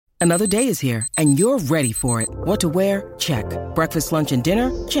Another day is here, and you're ready for it. What to wear? Check. Breakfast, lunch, and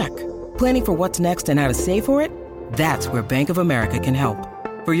dinner? Check. Planning for what's next and how to save for it? That's where Bank of America can help.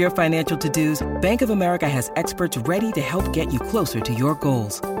 For your financial to-dos, Bank of America has experts ready to help get you closer to your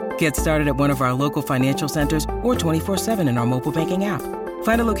goals. Get started at one of our local financial centers or 24/7 in our mobile banking app.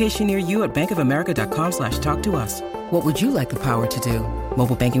 Find a location near you at bankofamerica.com/talktous. What would you like the power to do?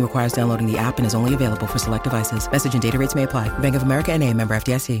 Mobile banking requires downloading the app and is only available for select devices. Message and data rates may apply. Bank of America N.A., member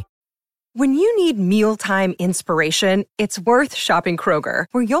FDIC. When you need mealtime inspiration, it's worth shopping Kroger,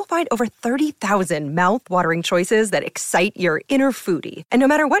 where you'll find over 30,000 mouth-watering choices that excite your inner foodie. And no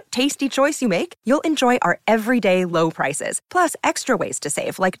matter what tasty choice you make, you'll enjoy our everyday low prices, plus extra ways to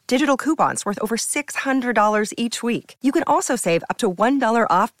save, like digital coupons worth over $600 each week. You can also save up to $1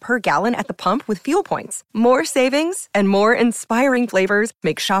 off per gallon at the pump with fuel points. More savings and more inspiring flavors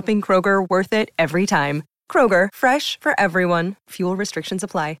make shopping Kroger worth it every time. Kroger, fresh for everyone. Fuel restrictions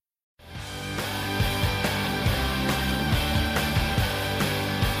apply.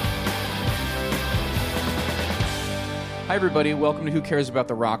 Hi, everybody. Welcome to Who Cares About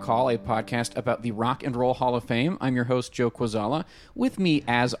the Rock Hall, a podcast about the Rock and Roll Hall of Fame. I'm your host, Joe Quazala. With me,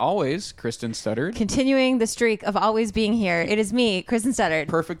 as always, Kristen Studdard. Continuing the streak of always being here, it is me, Kristen Studdard.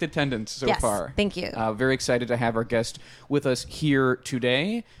 Perfect attendance so far. Thank you. Very excited to have our guest with us here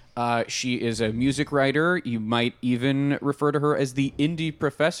today. She is a music writer. You might even refer to her as the indie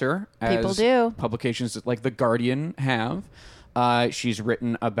professor, as people do. Publications like The Guardian have. She's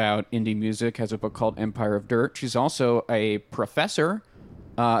written about indie music, has a book called Empire of Dirt. She's also a professor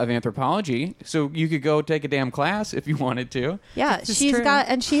of anthropology, so you could go take a damn class if you wanted to. Yeah, she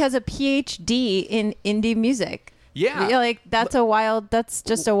has a PhD in indie music. Yeah. That's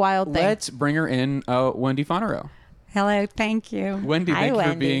just a wild thing. Let's bring her in, Wendy Fonero. Hello, thank you. Wendy, thank you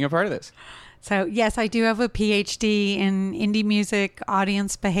for being a part of this. So, yes, I do have a PhD in indie music,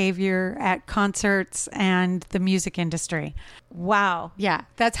 audience behavior at concerts, and the music industry. Wow. Yeah,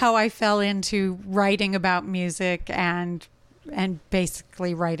 that's how I fell into writing about music and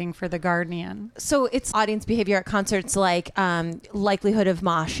basically writing for The Guardian. So it's audience behavior at concerts, like likelihood of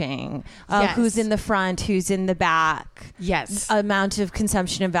moshing, Yes. Who's in the front, who's in the back. Yes. Amount of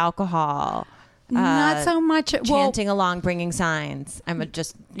consumption of alcohol. Not so much. Chanting along, bringing signs.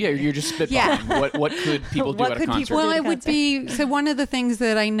 You're just spitballing. What could people do at a concert? Well, it would be, so one of the things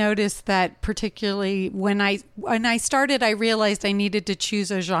that I noticed that particularly when I started, I realized I needed to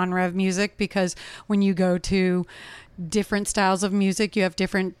choose a genre of music, because when you go to different styles of music, you have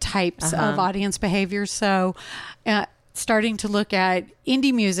different types of audience behavior. So starting to look at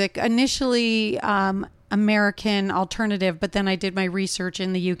indie music, initially American alternative, but then I did my research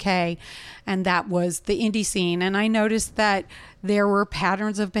in the UK, and that was the indie scene. And I noticed that there were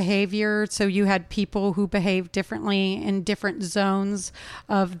patterns of behavior. So you had people who behaved differently in different zones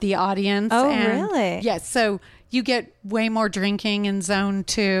of the audience. Oh, really? Yes. So you get way more drinking in zone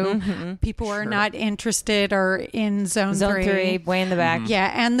 2. Mm-hmm. People are not interested or in zone 3. Way in the back.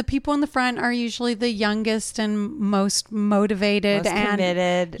 Yeah. And the people in the front are usually the youngest and most motivated most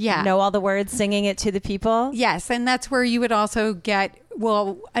committed. Yeah. Know all the words, singing it to the people. Yes. And that's where you would also get,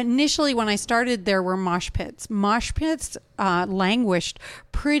 well, initially when I started, there were mosh pits. Mosh pits languished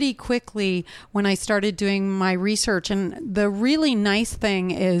pretty quickly when I started doing my research. And the really nice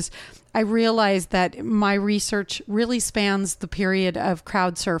thing is I realized that my research really spans the period of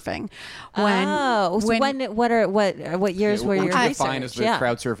crowd surfing. What years were your research? Defined as the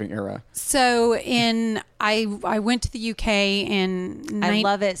crowd surfing era. So I went to the UK in I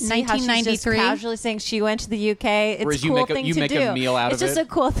love it. See 1993. How she's just casually saying she went to the UK. It's Whereas a cool thing to do. You make a meal out of it. It's just a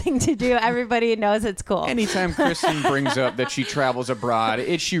cool thing to do. Everybody knows it's cool. Anytime Kristen brings up that she travels abroad,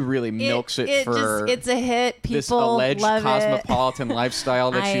 she really milks it's a hit. People this alleged love cosmopolitan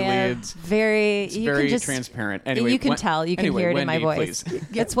lifestyle that she leads. It's very transparent. Anyway, you can tell. You can hear it in my Wendy, voice. Please.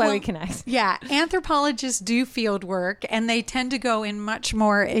 That's why we connect. Yeah, anthropologists do field work, and they tend to go in much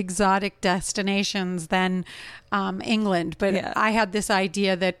more exotic destinations than England. But I had this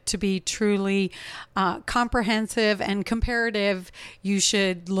idea that to be truly comprehensive and comparative, you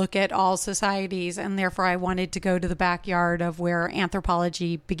should look at all societies, and therefore I wanted to go to the backyard of where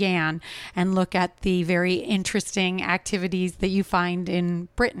anthropology began and look at the very interesting activities that you find in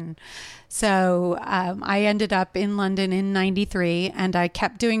Britain. So I ended up in London in 93, and I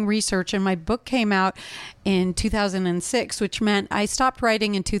kept doing research, and my book came out in 2006, which meant I stopped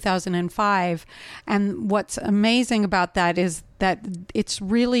writing in 2005. And what's amazing about that is that it's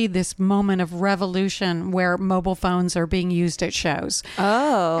really this moment of revolution where mobile phones are being used at shows.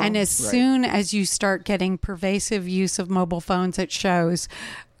 Oh. And as soon as you start getting pervasive use of mobile phones at shows,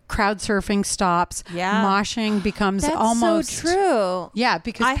 crowd surfing stops. Yeah. Moshing becomes That's almost so true. Yeah,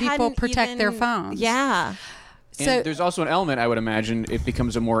 because I people hadn't protect their even- phones. Yeah. And there's also an element, I would imagine, it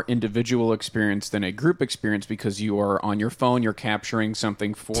becomes a more individual experience than a group experience because you are on your phone, you're capturing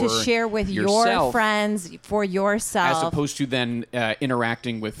something for To share with your yourself, friends, for yourself. as opposed to then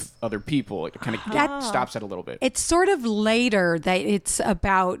interacting with other people. It kind of stops that a little bit. It's sort of later that it's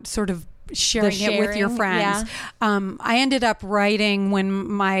about sort of sharing it with your sharing, friends. I ended up writing when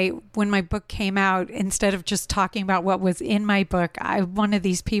my book came out, instead of just talking about what was in my book, I'm one of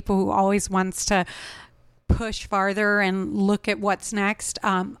these people who always wants to push farther and look at what's next.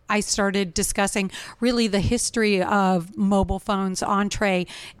 I started discussing really the history of mobile phones entree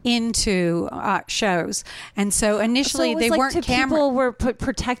into shows. And so initially So it was they like weren't people were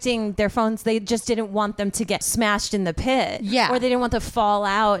protecting their phones. They just didn't want them to get smashed in the pit. Yeah. Or they didn't want to fall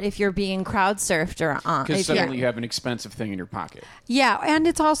out if you're being crowd surfed or on. Because suddenly you have an expensive thing in your pocket. Yeah, and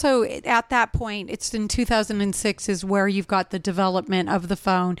it's also at that point, it's in 2006 is where you've got the development of the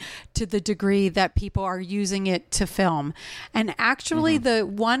phone to the degree that people are using it to film. And actually, the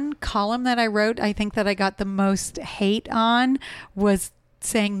one column that I wrote, I think that I got the most hate on was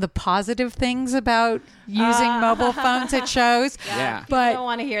saying the positive things about using mobile phones at shows. Yeah. I don't But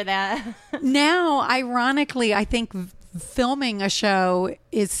want to hear that. now, ironically, I think filming a show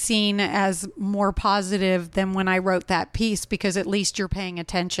is seen as more positive than when I wrote that piece, because at least you're paying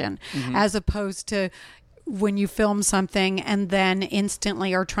attention, as opposed to when you film something and then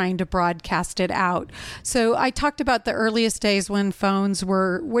instantly are trying to broadcast it out. So I talked about the earliest days when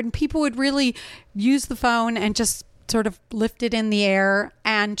when people would really use the phone and just sort of lift it in the air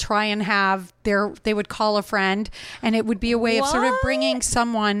and try and they would call a friend, and it would be a way of sort of bringing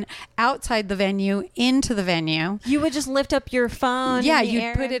someone outside the venue into the venue. You would just lift up your phone. Yeah, in the you'd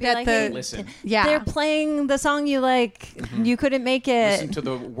air put and it be at like, the- "Hey, Listen. Yeah. They're playing the song you like. You couldn't make it. Listen to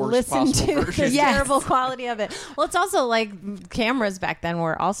the worst Listen possible to version. the Yes. terrible quality of it. Well, it's also like cameras back then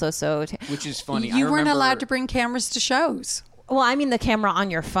were also so. Which is funny. You weren't remember- allowed to bring cameras to shows. Well, I mean the camera on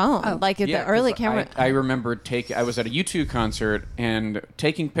your phone, like the 'cause early camera. I remember I was at a U2 concert and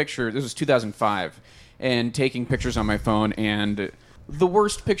taking pictures. This was 2005, and taking pictures on my phone, and the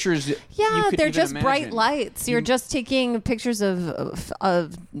worst pictures. you Yeah, could they're even just bright imagine. lights. You're just taking pictures of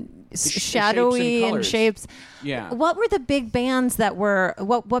shapes shadowy and and colors. shapes. Yeah. What were the big bands that were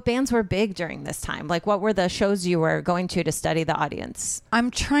what bands were big during this time? Like what were the shows you were going to study the audience?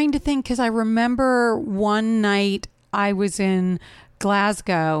 I'm trying to think, because I remember one night I was in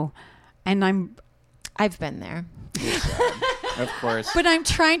Glasgow, and I've been there. Of course. But I'm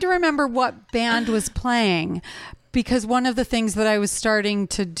trying to remember what band was playing, because one of the things that I was starting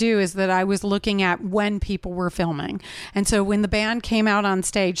to do is that I was looking at when people were filming. And so when the band came out on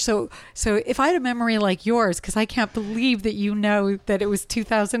stage, so if I had a memory like yours, because I can't believe that you know that it was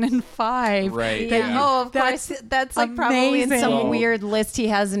 2005. Right. that Yeah. Oh, of course. That's like probably in amazing. some Well, weird list he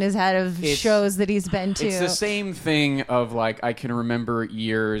has in his head of It's- shows that he's been to. It's the same thing of like I can remember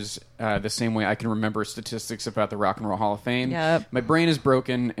years the same way I can remember statistics about the Rock and Roll Hall of Fame. Yep. My brain is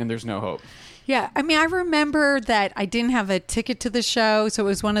broken and there's no hope. Yeah, I mean, I remember that I didn't have a ticket to the show, so it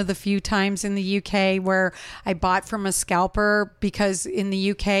was one of the few times in the UK where I bought from a scalper, because in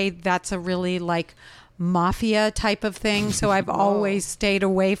the UK that's a really like mafia type of thing. So I've always stayed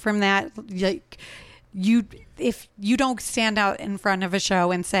away from that. Like if you don't stand out in front of a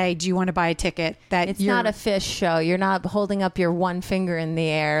show and say, "Do you want to buy a ticket?" That It's you're not a fish show. You're not holding up your one finger in the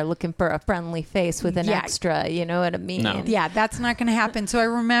air looking for a friendly face with an Yeah. extra. You know what I mean? No. Yeah, that's not going to happen. So I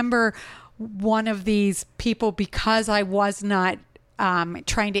remember one of these people, because I was not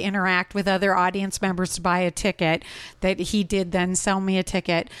trying to interact with other audience members to buy a ticket, that he did then sell me a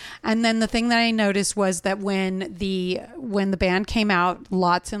ticket. And then the thing that I noticed was that when the band came out,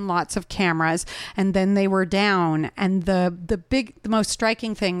 lots and lots of cameras, and then they were down. And the most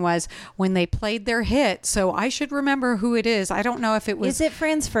striking thing was when they played their hit. So I should remember who it is. I don't know if it was. Is it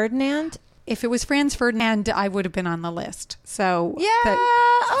Franz Ferdinand? If it was Franz Ferdinand, I would have been on the list. So Yeah.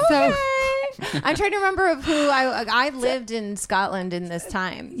 so- Okay. I'm trying to remember of who I lived in Scotland in this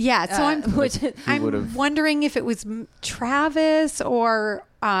time. Yeah, so would've- I'm wondering if it was Travis or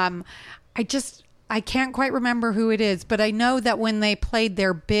I can't quite remember who it is, but I know that when they played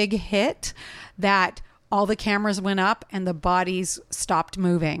their big hit, that all the cameras went up and the bodies stopped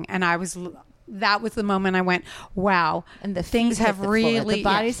moving, and that was the moment I went, wow. And the things feet have hit the floor. really The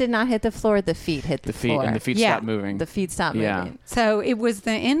bodies did not hit the floor. The feet hit the, The feet floor. and the feet Yeah. stop moving. The feet stopped Yeah. moving. So it was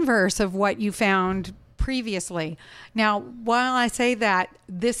the inverse of what you found previously. Now, while I say that,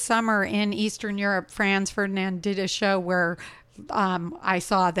 this summer in Eastern Europe, Franz Ferdinand did a show where I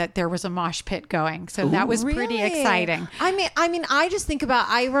saw that there was a mosh pit going. So that was pretty Really? exciting. I mean, I just think about,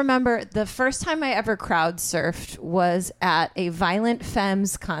 I remember the first time I ever crowd surfed was at a Violent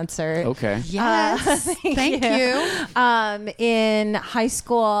Femmes concert. Okay. Yes. Thank you. In high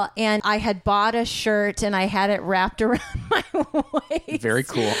school, and I had bought a shirt and I had it wrapped around my waist. Very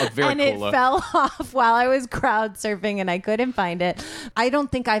cool. A very and cool it look. fell off while I was crowd surfing and I couldn't find it. I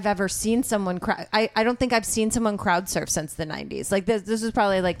don't think I've ever seen someone I don't think I've seen someone crowd surf since the 90s. Like this was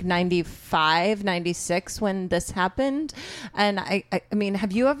probably like 95, 96 when this happened. And I mean,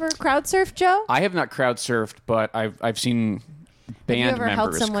 have you ever crowd surfed, Joe? I have not crowd surfed, but I've seen band ever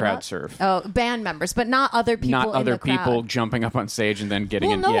held members someone crowd up? surf. Oh, band members, but not other people. Not in other the crowd. people jumping up on stage and then getting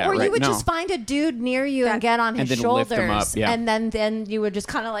Well, in. no, Yeah, or right. you would No. just find a dude near you and get on his and then shoulders, lift him up, yeah. and then you would just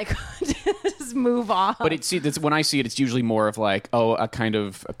kind of like just move off. But when I see it, it's usually more of like, a kind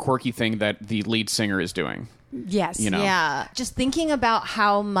of a quirky thing that the lead singer is doing. Yes. You know? Yeah. Just thinking about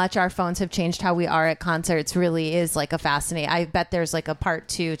how much our phones have changed how we are at concerts really is like a fascinating. I bet there's like a part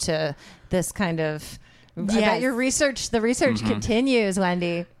 2 to this kind of. I bet the research continues,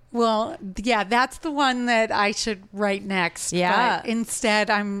 Wendy. Well, yeah, that's the one that I should write next. Yeah. But instead,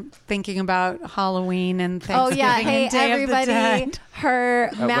 I'm thinking about Halloween and Oh Thanksgiving yeah, hey and Day of the everybody! Dead. Her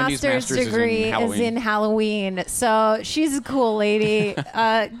Wendy's master's master's is in degree is Halloween. in Halloween, so she's a cool lady.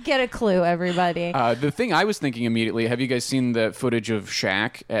 Get a clue, everybody. The thing I was thinking immediately, have you guys seen the footage of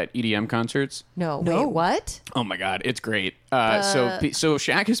Shaq at EDM concerts? No, wait, what? Oh my God, it's great. So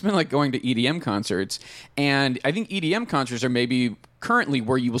Shaq has been like going to EDM concerts, and I think EDM concerts are maybe currently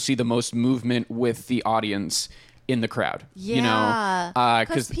where you will see the most movement with the audience in the crowd. Yeah, you know,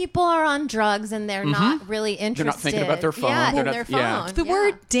 because people are on drugs and they're not really interested. They're not thinking about their phone. Yeah, They're in not- their phone. yeah. The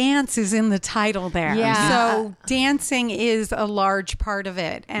word dance is in the title there. Yeah. So dancing is a large part of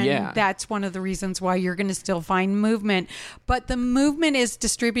it. And Yeah. that's one of the reasons why you're going to still find movement. But the movement is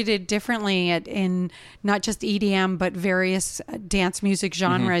distributed differently in not just EDM, but various dance music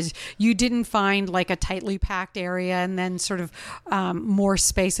genres. You didn't find like a tightly packed area and then sort of more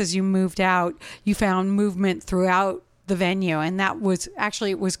space as you moved out. You found movement throughout the venue, and that was actually,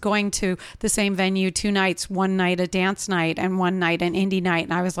 it was going to the same venue 2 nights, one night a dance night and one night an indie night,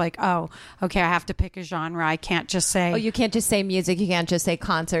 and I was like, oh, okay, I have to pick a genre. I can't just say, Oh, you can't just say music. You can't just say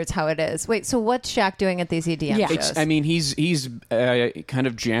concerts. How it is. Wait, so what's Shaq doing at these EDM Yeah. shows? I mean, he's kind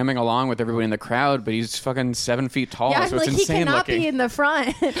of jamming along with everybody in the crowd, but he's fucking 7 feet tall, Yeah, so like it's he insane cannot looking. be in the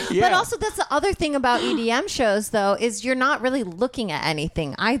front. But Yeah. also, that's the other thing about EDM shows, though, is you're not really looking at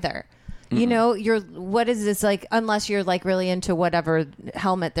anything either. You know, what is this like? Unless you're like really into whatever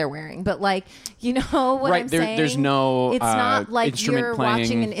helmet they're wearing, but like, you know what Right, I'm there- saying? there's no, It's not like instrument you're playing.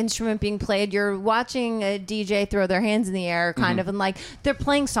 watching an instrument being played. You're watching a DJ throw their hands in the air, kind of, and like they're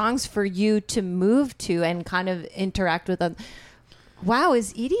playing songs for you to move to and kind of interact with them. Wow,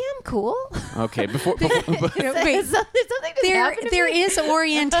 is EDM cool? Okay, before Wait, Is something just happened to there me? is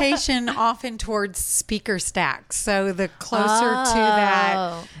orientation often towards speaker stacks. So the closer to that,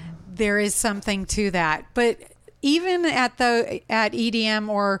 Oh. there is something to that. But even at EDM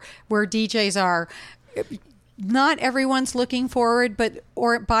or where DJs are, not everyone's looking forward, but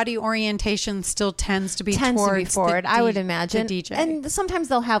body orientation still tends to be towards forward. the I would the imagine. DJ. And sometimes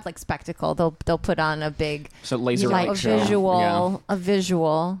they'll have like spectacle. They'll put on a big So laser like light a show. visual, a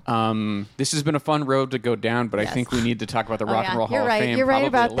visual. This has been a fun road to go down, but I Yes. think we need to talk about the Oh, Rock yeah. and Roll You're Hall right. of Fame. You're right probably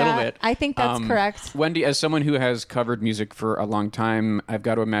about a little that. bit. I think that's correct. Wendy, as someone who has covered music for a long time, I've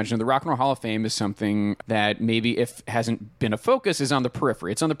got to imagine the Rock and Roll Hall of Fame is something that maybe if hasn't been a focus is on the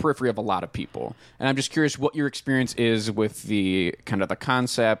periphery. It's on the periphery of a lot of people. And I'm just curious what your experience is with the kind of the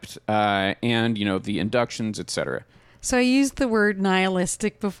concept and, you know, the inductions, etc. So I used the word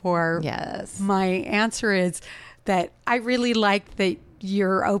nihilistic before. Yes. My answer is that I really liked that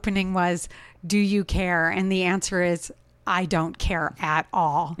your opening was, do you care? And the answer is, I don't care at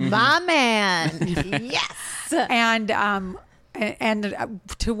all. My man. Yes. And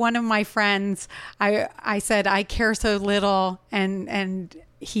to one of my friends, I said, I care so little. And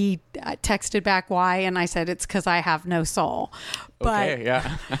he texted back why. And I said, it's because I have no soul. Okay,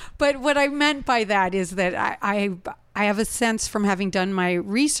 yeah. But what I meant by that is that I have a sense from having done my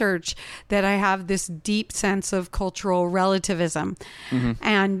research that I have this deep sense of cultural relativism.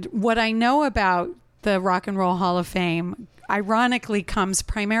 And what I know about the Rock and Roll Hall of Fame, ironically, comes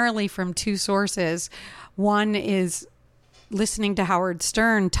primarily from 2 sources. One is listening to Howard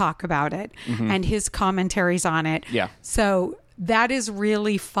Stern talk about it and his commentaries on it. Yeah. So that is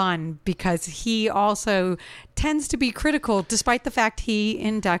really fun because he also tends to be critical, despite the fact he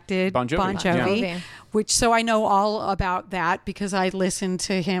inducted Bon Jovi. Yeah. which, so I know all about that because I listened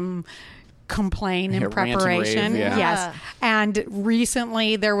to him complain in Yeah, rant and preparation. rave, yeah. Yes. And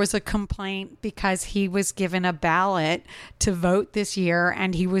recently there was a complaint because he was given a ballot to vote this year,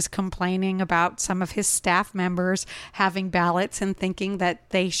 and he was complaining about some of his staff members having ballots and thinking that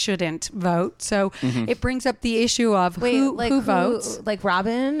they shouldn't vote. So it brings up the issue of who votes. Like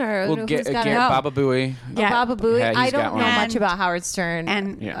Robin or Well, who's get got Baba Booey. Yeah. Baba Booey. Yeah, he's I got don't know one. much about Howard Stern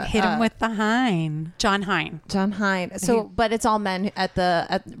And Yeah. hit him with the Hine. John Hine. John Hine. So, but it's all men at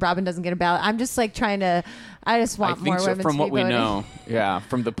Robin doesn't get a ballot. I'm just like trying to. I just I want think more so, women from to what be we voting. know. Yeah,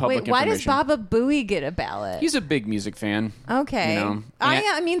 from the public Wait, why does information. Baba Booey get a ballot? He's a big music fan. Okay. You know?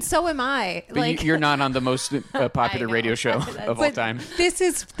 I mean, so am I. But Like, you're not on the most popular know. radio show of all time.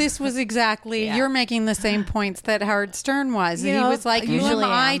 This was exactly you're making the same points that Howard Stern was. You He know, was like, "Who am usually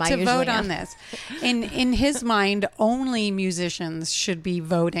I am. I to usually vote am. on this?" In his mind, only musicians should be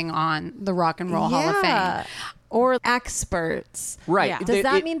voting on the Rock and Roll Hall of Fame. Or experts. Right. Yeah. Does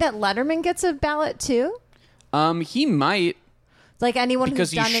that mean that Letterman gets a ballot too? He might, Like anyone because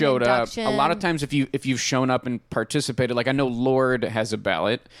who's he done an showed up. induction? A lot of times, if you've shown up and participated, like I know Lorde has a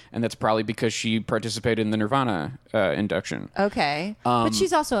ballot, and that's probably because she participated in the Nirvana induction. Okay, but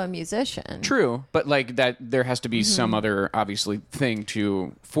she's also a musician. True, but like that, there has to be Mm-hmm. some other obviously thing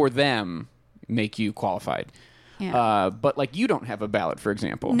for them make you qualified. Yeah. But like you don't have a ballot, for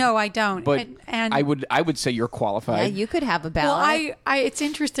example. No, I don't. But and I would say you're Yeah, qualified. you could have a well, ballot. I it's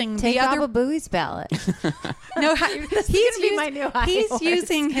interesting. Take the other Baba Booey's ballot. no, gonna be my new high he's horse.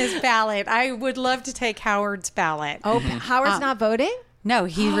 using his ballot. I would love to take Howard's ballot. Oh, Howard's not voting? No,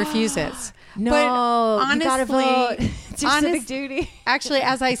 he refuses. No, but you gotta honestly, vote. It's your civic duty. Actually,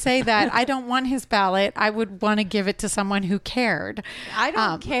 as I say that, I don't want his ballot. I would want to give it to someone who cared. I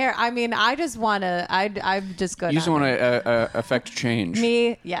don't care. I mean, I just want to. I'm just good. You just want to affect change.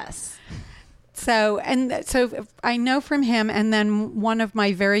 Me, yes. So I know from him, and then one of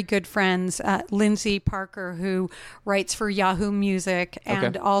my very good friends, Lindsay Parker, who writes for Yahoo Music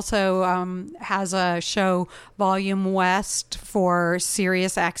and also has a show, Volume West, for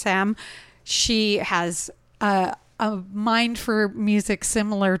Sirius XM. She has a mind for music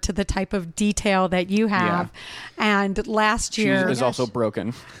similar to the type of detail that you have. And last She year is also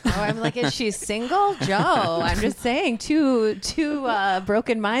broken. Oh, I'm like, is she single? Joe, I'm just saying, two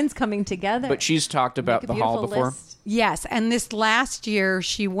broken minds coming together. But she's talked about Make a the hall beautiful before. list. Yes, and this last year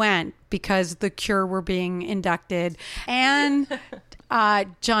she went because the Cure were being inducted, and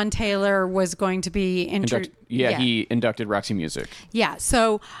John Taylor was going to be He inducted Roxy Music. Yeah,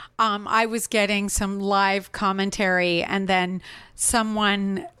 so I was getting some live commentary, and then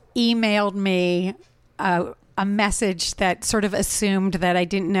someone emailed me a message that sort of assumed that I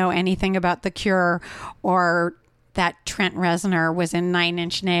didn't know anything about the Cure or that Trent Reznor was in Nine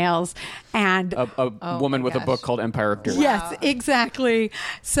Inch Nails, and A woman with a book called Empire of Dirt. yes, exactly.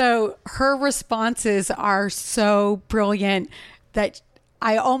 So her responses are so brilliant that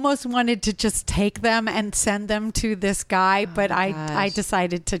I almost wanted to just take them and send them to this guy, but I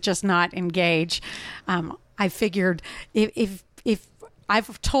decided to just not engage. I figured if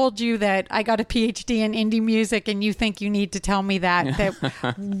I've told you that I got a PhD in indie music and you think you need to tell me that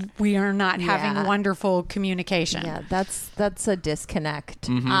we are not having wonderful communication. Yeah, that's a disconnect.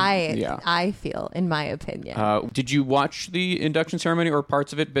 Mm-hmm. I feel, in my opinion. Did you watch the induction ceremony or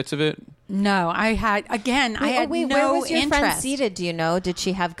parts of it, bits of it? No, I had no where was your friend interest. seated? Do you know? Did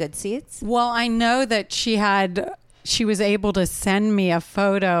she have good seats? Well, I know that she was able to send me a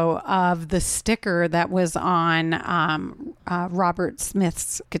photo of the sticker that was on Robert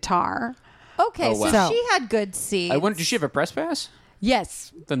Smith's guitar. Okay, Oh, wow. so she had good seats. I wonder, did she have a press pass?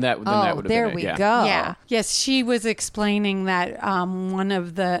 Yes. Then that would have there been it. we Yeah. go. Yeah. Yes, she was explaining that one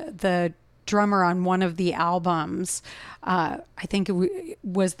of the drummer on one of the albums, I think it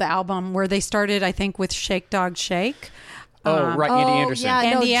was the album where they started, I think, with Shake Dog Shake. Oh, right, Andy Anderson. yeah.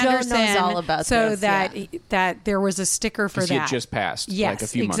 Andy Joe Anderson knows all about so this, that there was a sticker for 'Cause that. he had just passed, yes, like a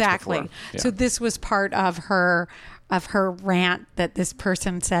few months exactly. before. Yeah. So this was part of her rant that this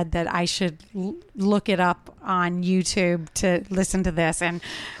person said that I should look it up on YouTube to listen to this, and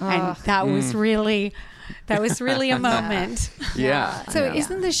that was really a moment. Yeah. So yeah.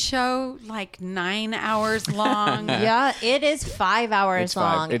 isn't the show like 9 hours long? Yeah, it is 5 hours It's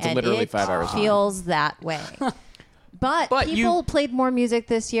five. long. It's and literally it 5 hours long. feels that way. But people played more music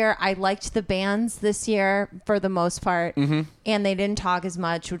this year. I liked the bands this year for the most part, and they didn't talk as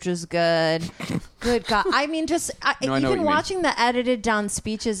much, which was good. Good God! I mean, just I know what even you watching the edited down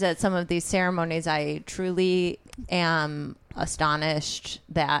speeches at some of these ceremonies, I truly am astonished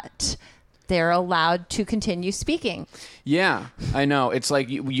that they're allowed to continue speaking. Yeah, I know. It's like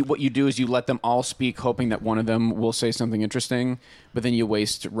what you do is you let them all speak, hoping that one of them will say something interesting, but then you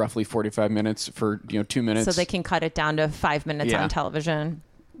waste roughly 45 minutes for 2 minutes. So they can cut it down to 5 minutes on television.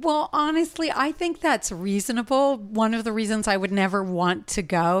 Well, honestly, I think that's reasonable. One of the reasons I would never want to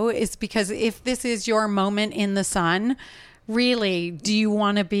go is because if this is your moment in the sun, really, do you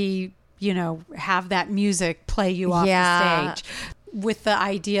want to be, have that music play you off the stage with the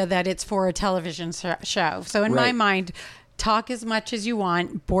idea that it's for a television show? So in my mind, talk as much as you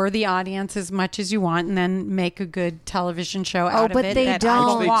want, bore the audience as much as you want, and then make a good television show out of it. But they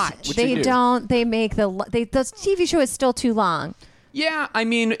don't watch. They don't. They make the TV show is still too long. Yeah, I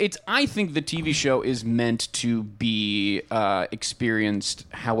mean, I think the TV show is meant to be experienced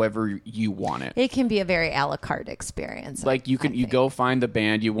however you want it. It can be a very a la carte experience. Like you go find the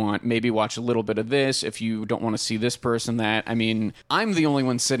band you want, maybe watch a little bit of this if you don't want to see this person, that. I mean, I'm the only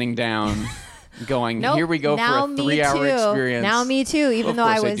one sitting down going, nope, here we go for a 3-hour experience. Now me too, even though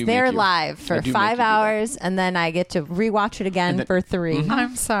I was there live for 5 hours and then I get to rewatch it again for 3. Mm-hmm.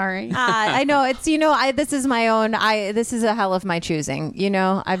 I'm sorry. I know it's, this is my own, this is a hell of my choosing.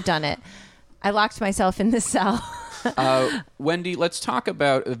 I've done it. I locked myself in this cell. Wendy, let's talk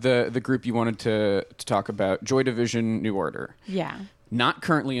about the group you wanted to talk about, Joy Division, New Order. Yeah. Not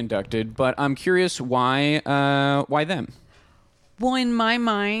currently inducted, but I'm curious why them? Well, in my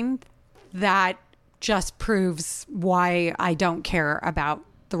mind, that just proves why I don't care about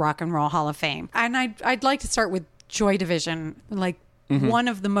the Rock and Roll Hall of Fame. And I'd like to start with Joy Division, like one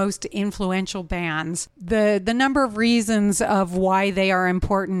of the most influential bands. The number of reasons of why they are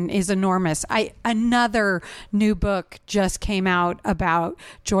important is enormous. Another new book just came out about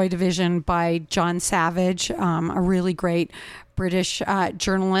Joy Division by John Savage, a really great British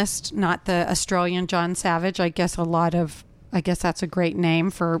journalist, not the Australian John Savage. I guess that's a great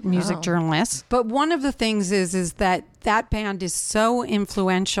name for music journalists. But one of the things is that band is so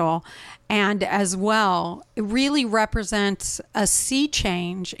influential, and as well, it really represents a sea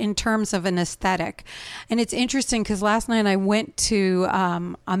change in terms of an aesthetic. And it's interesting because last night I went to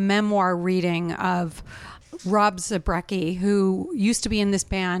a memoir reading of Rob Zabrecki, who used to be in this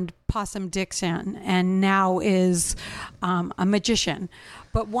band Possum Dixon and now is a magician.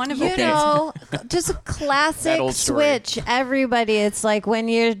 But one of the just a classic switch. Everybody, it's like when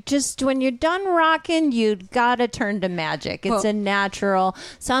you're done rocking, you gotta turn to magic. It's a natural.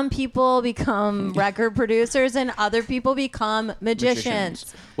 Some people become record producers, and other people become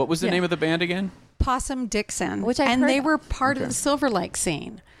magicians. What was the name of the band again? Possum Dixon, and they were part of the Silver Lake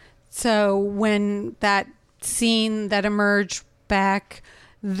scene. So when that scene that emerged back,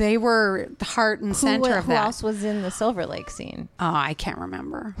 they were the heart and center of that. Who else was in the Silver Lake scene? Oh, I can't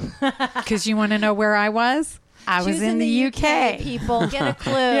remember. Because you want to know where I was? I was in the UK. People, get a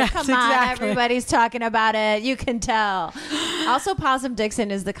clue. Yes, Come on, everybody's talking about it. You can tell. Also, Possum Dixon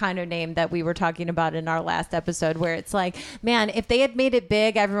is the kind of name that we were talking about in our last episode, where it's like, man, if they had made it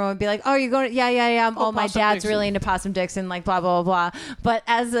big, everyone would be like, oh, you're going, yeah. Oh, my dad's Dixon. Really into Possum Dixon, like blah, blah, blah, blah. But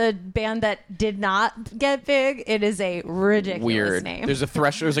as a band that did not get big, it is a ridiculous name. There's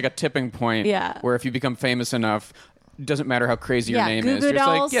like a tipping point where if you become famous enough, it doesn't matter how crazy your name is. You're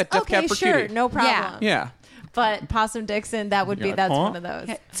Dolls, like, Def Cat for sure, Cutie. no problem. Yeah. But Possum Dixon, that's one of those.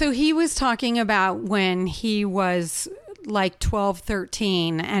 So he was talking about when he was like 12,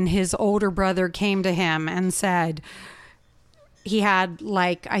 13, and his older brother came to him and said he had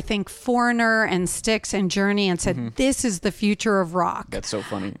I think Foreigner and Styx and Journey, and said, this is the future of rock. That's so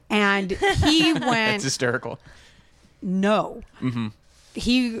funny. And he went... That's hysterical. No. Mm-hmm.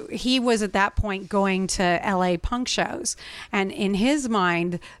 He was at that point going to LA punk shows, and in his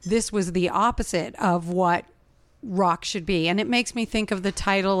mind, this was the opposite of what rock should be. And it makes me think of the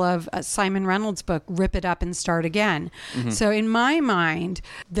title of Simon Reynolds' book, Rip It Up and Start Again. Mm-hmm. So in my mind,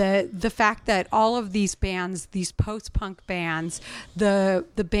 the fact that all of these bands, these post-punk bands, the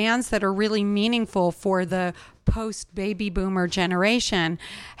bands that are really meaningful for the post-baby boomer generation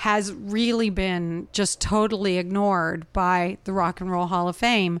has really been just totally ignored by the Rock and Roll Hall of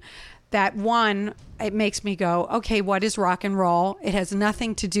Fame. That one, it makes me go, okay, what is rock and roll? It has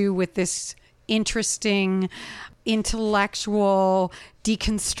nothing to do with this interesting, intellectual,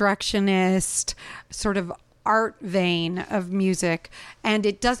 deconstructionist sort of art vein of music, and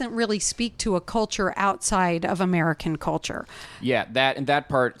it doesn't really speak to a culture outside of American culture. Yeah, that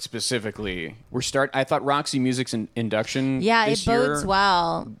part specifically. I thought Roxy Music's induction this it bodes year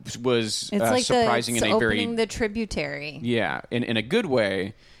well. Was it's like surprising it's in a opening very the tributary. Yeah, in a good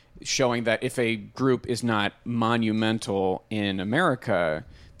way, showing that if a group is not monumental in America,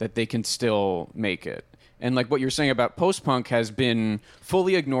 that they can still make it. And like what you're saying about post-punk has been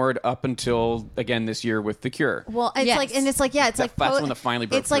fully ignored up until, again, this year with The Cure. Well, it's like, and it's like, yeah, it's like that's when it finally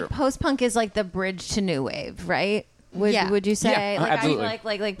broke It's like post-punk is like the bridge to new wave, right? Would you say? Yeah, like, absolutely.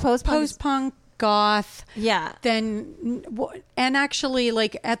 Like post-punk. Post-punk, goth. Yeah. Then, and actually,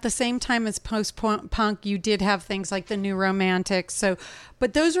 like at the same time as post-punk, you did have things like the New Romantics. So,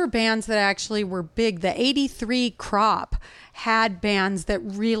 but those were bands that actually were big. The '83 crop had bands that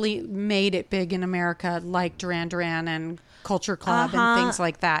really made it big in America, like Duran Duran and Culture Club and things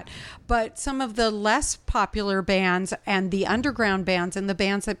like that. But some of the less popular bands and the underground bands and the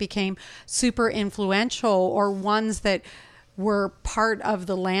bands that became super influential, or ones that were part of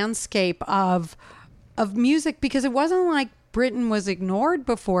the landscape of music, because it wasn't like Britain was ignored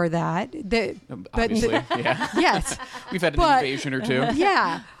before that. Obviously, yeah. Yes. We've had an invasion or two.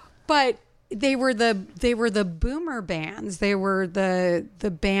 Yeah. But they were the boomer bands. They were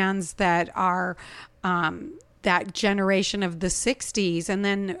the bands that are that generation of the 60s. And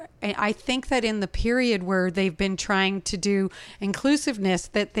then I think that in the period where they've been trying to do inclusiveness,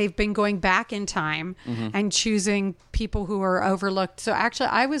 that they've been going back in time and choosing people who are overlooked. So actually,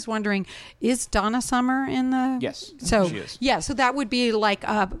 I was wondering, is Donna Summer in the... Yes, so she is. Yeah, so that would be like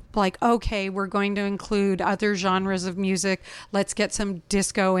okay, we're going to include other genres of music. Let's get some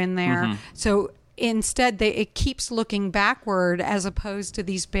disco in there. So instead, it keeps looking backward as opposed to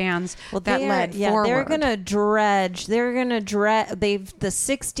these bands that led forward. They're gonna dredge. The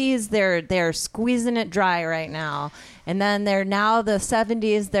 '60s. They're squeezing it dry right now, and then the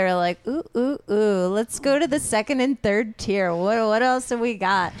 '70s. They're like, ooh. Let's go to the second and third tier. What else have we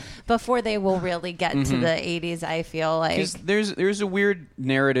got before they will really get to the '80s? I feel like 'cause there's a weird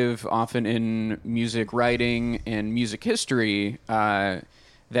narrative often in music writing and music history.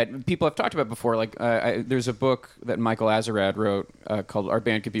 That people have talked about before. Like, there's a book that Michael Azerrad wrote called Our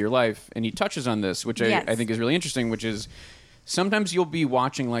Band Could Be Your Life, and he touches on this, which I think is really interesting, which is sometimes you'll be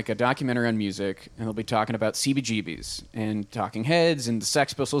watching like a documentary on music, and they'll be talking about CBGBs and Talking Heads and the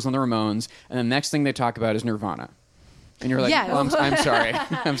Sex Pistols and the Ramones, and the next thing they talk about is Nirvana. And you're like, Yeah. well, I'm sorry.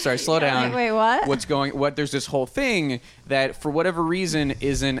 I'm sorry. Slow down. Wait, what? There's this whole thing that for whatever reason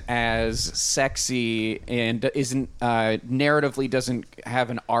isn't as sexy and isn't narratively doesn't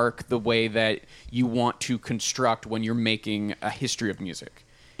have an arc the way that you want to construct when you're making a history of music.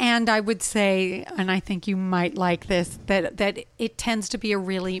 And I would say, and I think you might like this, that it tends to be a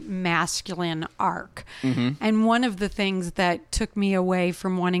really masculine arc. And one of the things that took me away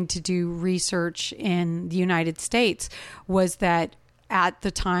from wanting to do research in the United States was that at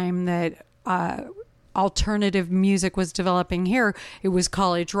the time that alternative music was developing here, it was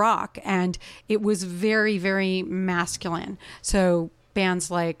college rock, and it was very, very masculine. So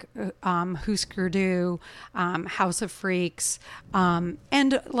bands like Husker Du, House of Freaks,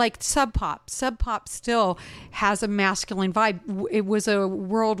 and like Sub Pop. Sub Pop still has a masculine vibe. It was a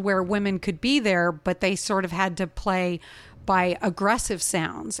world where women could be there, but they sort of had to play by aggressive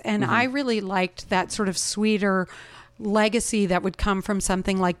sounds. And I really liked that sort of sweeter legacy that would come from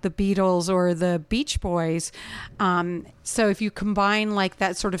something like the Beatles or the Beach Boys. So if you combine like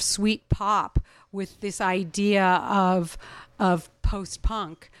that sort of sweet pop with this idea of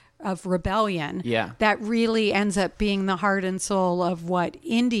post-punk, of rebellion, that really ends up being the heart and soul of what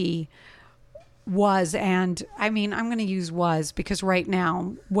indie was. And I mean, I'm going to use was because right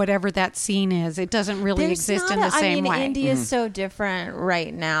now, whatever that scene is, it doesn't really exist in the same way. Indie is so different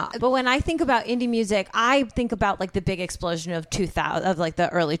right now. But when I think about indie music, I think about like the big explosion of 2000, of like the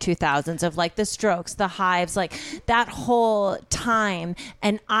early 2000s, of like the Strokes, the Hives, like that whole time.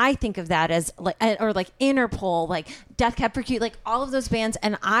 And I think of that as like, or like Interpol, like Death Cab for Cutie, like all of those bands.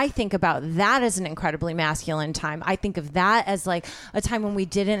 And I think about that as an incredibly masculine time. I think of that as like a time when we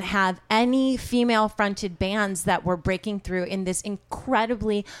didn't have any female fronted bands that were breaking through in this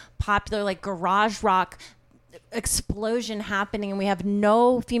incredibly popular like garage rock explosion happening. And we have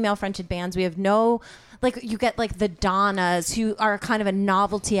no female fronted bands. We have no, like, you get like the Donnas, who are kind of a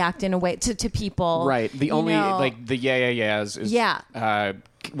novelty act in a way to people. Right. The only, like the Yeah Yeahs is,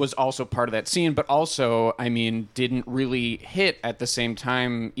 was also part of that scene, but also, I mean, didn't really hit at the same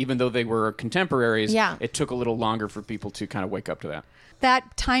time, even though they were contemporaries. Yeah. It took a little longer for people to kind of wake up to that.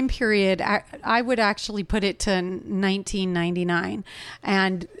 That time period, I would actually put it to 1999.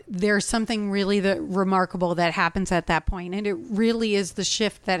 And there's something really remarkable that happens at that point. And it really is the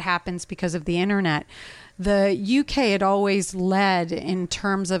shift that happens because of the internet. the UK had always led in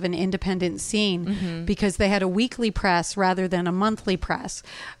terms of an independent scene because they had a weekly press rather than a monthly press.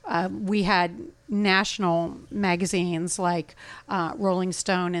 We had national magazines like Rolling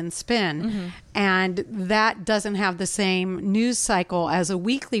Stone and Spin, and that doesn't have the same news cycle as a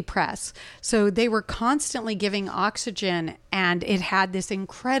weekly press. So they were constantly giving oxygen, and it had this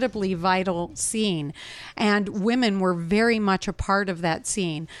incredibly vital scene, and women were very much a part of that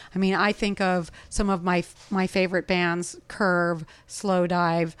scene. I mean, I think of some of my favorite bands: Curve,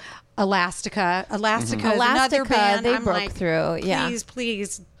 Slowdive, Elastica. Elastica is another band. They I'm broke like, through. Yeah.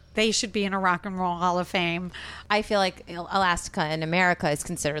 Please. They should be in a Rock and Roll Hall of Fame. I feel like Elastica in America is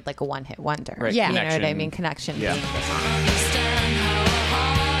considered like a one-hit wonder. Right. Yeah. You know what I Connection. mean? Connection. Yeah. being the song.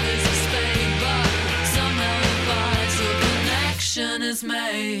 Is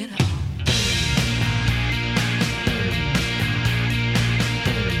made.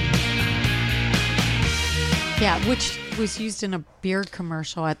 Yeah, which was used in a beer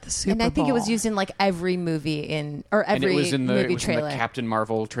commercial at the Super Bowl. And I think it was used in like every movie or And every it was in the, movie it was in trailer. the Captain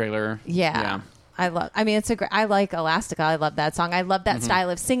Marvel trailer. Yeah. I mean, it's a great, I like Elastica. I love that song. I love that style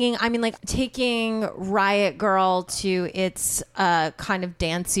of singing. I mean, like taking Riot Girl to its kind of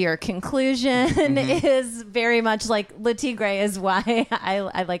dancier conclusion is very much like Le Tigre is why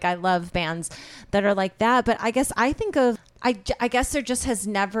I love bands that are like that. But I guess I guess there just has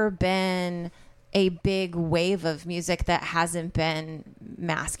never been a big wave of music that hasn't been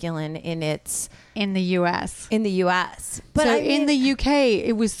masculine in in the U.S. But So I mean, in the UK,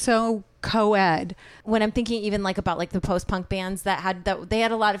 it was so co-ed. when I'm thinking even like about like the post-punk bands that they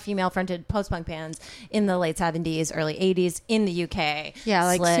had a lot of female-fronted post-punk bands in the late 70s, early 80s in the UK. Yeah,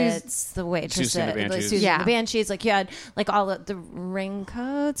 like Slits, the Waitresses, Susie and the Banshees. Susie Yeah. and the Banshees. Like you had like all of the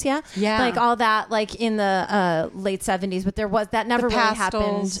Raincoats, yeah, Yeah. like all that like in the late 70s. But that never The really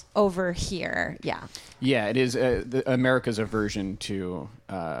Pastels. happened over here. Yeah, Yeah, it is America's aversion to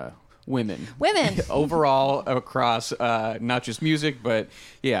women. women. Overall across not just music, but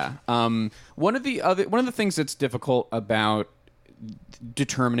yeah. One of the things that's difficult about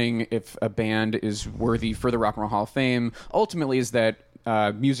determining if a band is worthy for the Rock and Roll Hall of Fame ultimately is that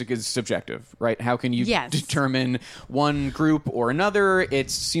music is subjective, right? How can you Yes. determine one group or another? It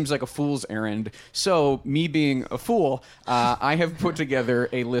seems like a fool's errand. So, me being a fool, I have put together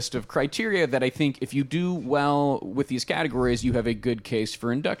a list of criteria that I think if you do well with these categories, you have a good case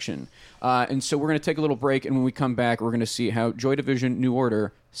for induction. And so we're going to take a little break, and when we come back, we're going to see how Joy Division New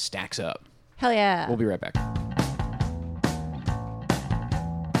Order stacks up. Hell yeah. We'll be right back.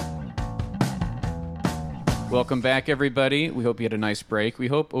 Welcome back, everybody. We hope you had a nice break. We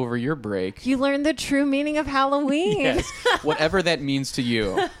hope over your break, You learned the true meaning of Halloween. yes, whatever that means to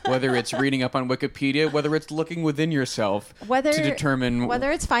you, whether it's reading up on Wikipedia, whether it's looking within yourself to determine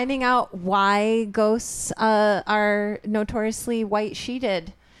whether it's finding out why ghosts are notoriously white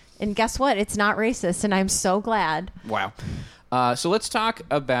sheeted. And guess what? It's not racist, and I'm so glad. Wow. So let's talk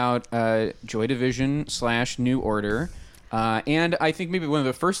about Joy Division / New Order. And I think maybe one of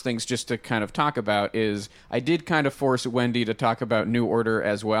the first things just to kind of talk about is I did kind of force Wendy to talk about New Order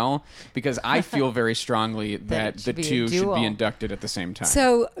as well, because I feel very strongly that the should be a two should duo. be inducted at the same time.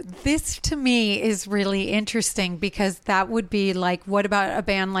 So this to me is really interesting because that would be like, what about a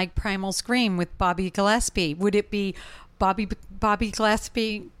band like Primal Scream with Bobby Gillespie? Would it be Bobby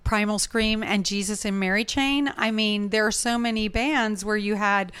Gillespie, Primal Scream, and Jesus and Mary Chain? I mean, there are so many bands where you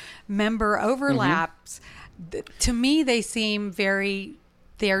had member overlaps. To me, they seem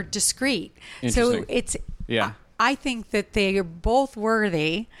they're discreet. So Interesting. Yeah. I think that they are both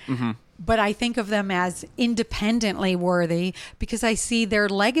worthy, but I think of them as independently worthy because I see their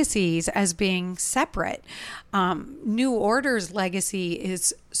legacies as being separate. New Order's legacy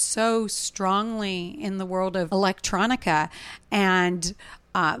is so strongly in the world of electronica, and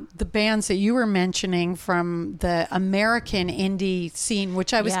the bands that you were mentioning from the American indie scene,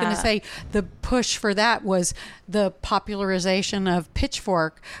 which I was going to Yeah. say the push for that was the popularization of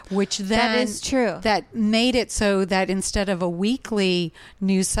Pitchfork, which then That is true. that made it so that instead of a weekly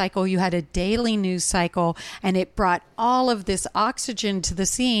news cycle, you had a daily news cycle, and it brought all of this oxygen to the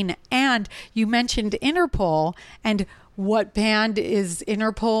scene. And you mentioned Interpol, and what band is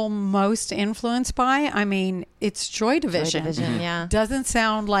Interpol most influenced by? I mean, it's Joy Division. Yeah. Doesn't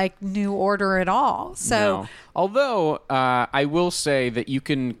sound like New Order at all. So No. Although I will say that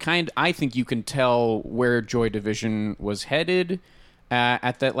I think you can tell where Joy Division was headed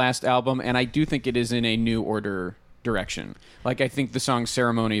at that last album, and I do think it is in a New Order direction. Like, I think the song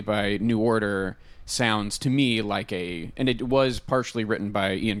Ceremony by New Order sounds to me like and it was partially written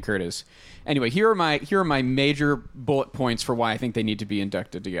by Ian Curtis. Anyway, here are my major bullet points for why I think they need to be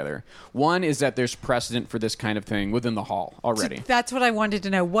inducted together. One is that there's precedent for this kind of thing within the Hall already. So that's what I wanted to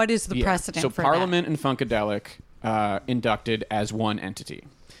know. What is the precedent so for Parliament and Funkadelic inducted as one entity.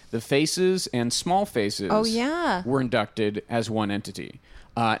 The Faces and Small Faces were inducted as one entity.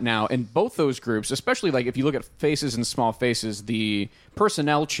 Now, in both those groups, especially like if you look at Faces and Small Faces, the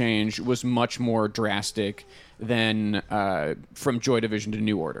personnel change was much more drastic than from Joy Division to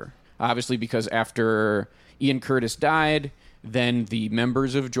New Order. Obviously, because after Ian Curtis died, then the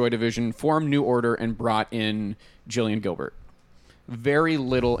members of Joy Division formed New Order and brought in Gillian Gilbert. Very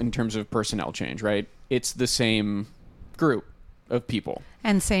little in terms of personnel change, right? It's the same group of people.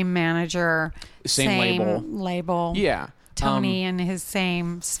 And same manager. Same label. Yeah. Tony in his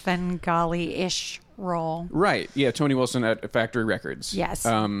same Svengali-ish role. Right. Yeah, Tony Wilson at Factory Records. Yes.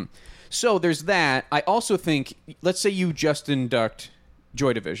 So there's that. I also think, let's say you just induct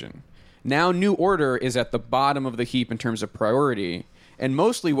Joy Division. Now New Order is at the bottom of the heap in terms of priority. And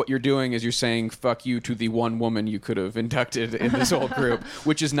mostly what you're doing is you're saying fuck you to the one woman you could have inducted in this whole group,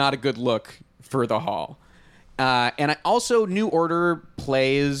 which is not a good look for the Hall. And I also, New Order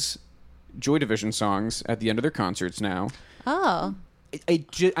plays Joy Division songs at the end of their concerts now. Oh.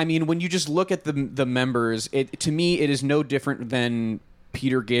 I mean, when you just look at the members, to me, it is no different than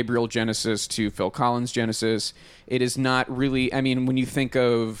Peter Gabriel Genesis to Phil Collins Genesis. It is not really, I mean, when you think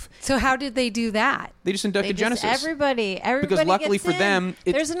of... So how did they do that? They just inducted Genesis. Everybody because luckily gets for in. them...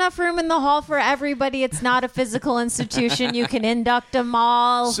 There's enough room in the Hall for everybody. It's not a physical institution. You can induct them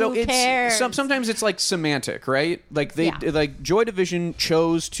all. So Who cares? Sometimes it's like semantic, right? Like like Joy Division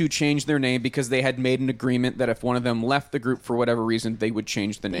chose to change their name because they had made an agreement that if one of them left the group for whatever reason, they would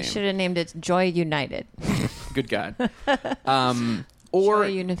change the name. They should have named it Joy United. Good God. Or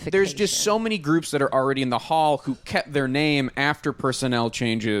there's just so many groups that are already in the Hall who kept their name after personnel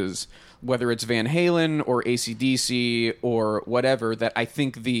changes, whether it's Van Halen or AC/DC or whatever, that I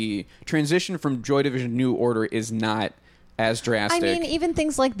think the transition from Joy Division to New Order is not as drastic. I mean, even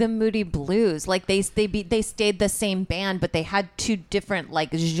things like the Moody Blues, like they stayed the same band, but they had two different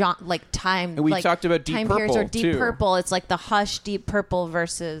time. And we talked about Deep time Purple periods, or Deep too. Purple. It's like the Hush Deep Purple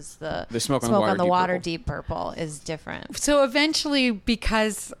versus the Smoke on the Water Deep Purple is different. So eventually,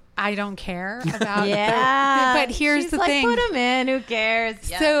 because I don't care about but here's She's the like, thing. put them in. Who cares?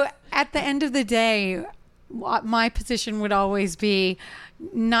 So at the end of the day, my position would always be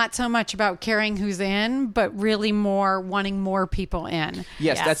not so much about caring who's in, but really more wanting more people in.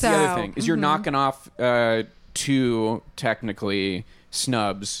 Yes, that's the other thing, is you're knocking off two, technically,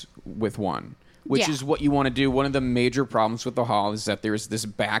 snubs with one. Which is what you want to do. One of the major problems with the Hall is that there's this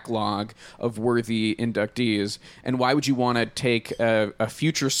backlog of worthy inductees. And why would you want to take a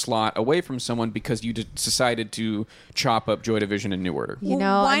future slot away from someone because you decided to chop up Joy Division and New Order?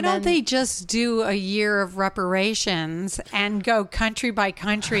 Why don't they just do a year of reparations and go country by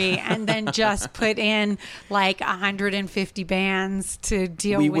country and then just put in like 150 bands to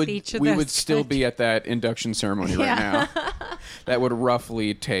deal with each of those? We would still be at that induction ceremony right now. That would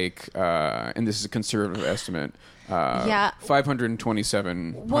roughly take, and this is a conservative estimate,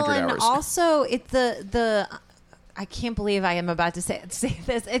 527 and hours. Also, it's the I can't believe I am about to say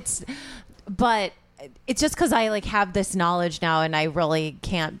this. But it's just because I have this knowledge now, and I really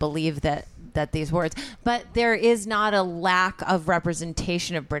can't believe that these words. But there is not a lack of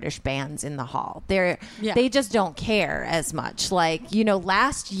representation of British bands in the Hall. They just don't care as much.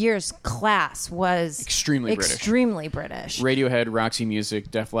 Last year's class was extremely British. Radiohead, Roxy Music,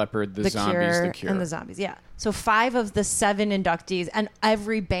 Def Leppard, The Zombies, The Cure. And The Zombies, yeah. So 5 of the 7 inductees, and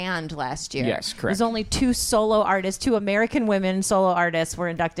every band last year. Yes, correct. There's only 2 solo artists, 2 American women solo artists were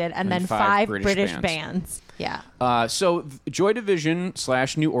inducted, and then 5 British bands. Yeah. So Joy Division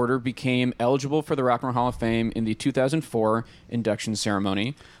 / New Order became eligible for the Rock and Roll Hall of Fame in the 2004 induction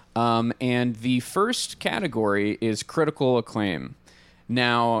ceremony. And the first category is critical acclaim.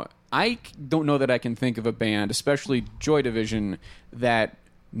 Now, I don't know that I can think of a band, especially Joy Division, that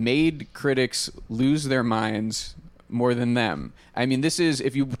made critics lose their minds more than them. I mean, this is,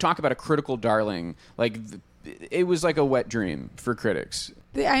 if you talk about a critical darling, it was like a wet dream for critics.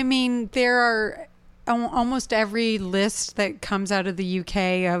 I mean, there are almost every list that comes out of the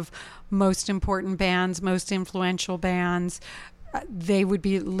UK of most important bands, most influential bands, they would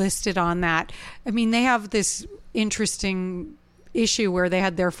be listed on that. I mean, they have this interesting issue where they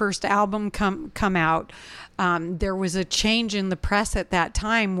had their first album come out there was a change in the press at that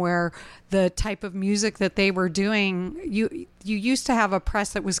time where the type of music that they were doing, you used to have a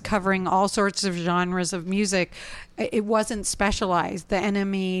press that was covering all sorts of genres of music. It wasn't specialized. The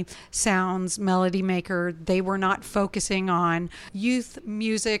NME, Sounds, Melody Maker, they were not focusing on youth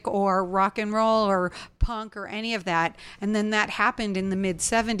music or rock and roll or punk or any of that. And then that happened in the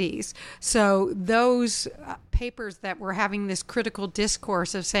mid-70s. So those papers that were having this critical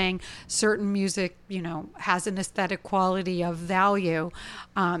discourse of saying certain music, has an aesthetic quality of value,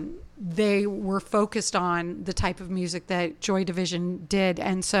 they were focused on the type of music that Joy Division did.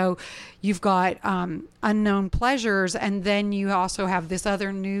 And so you've got Unknown Pleasures, and then you also have this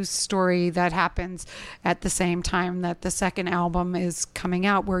other news story that happens at the same time that the second album is coming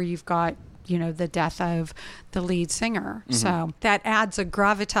out, where you've got the death of the lead singer. Mm-hmm. So that adds a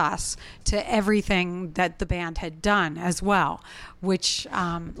gravitas to everything that the band had done as well, which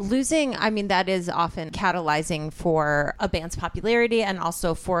losing, that is often catalyzing for a band's popularity and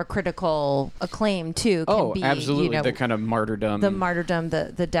also for critical acclaim too. Can be, absolutely. The kind of martyrdom.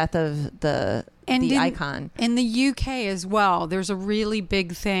 The death of the icon. In the UK as well, there's a really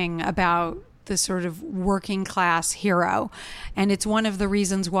big thing about the sort of working class hero. And it's one of the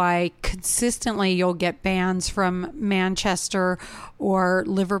reasons why consistently you'll get bands from Manchester or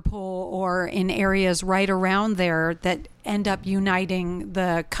Liverpool or in areas right around there that end up uniting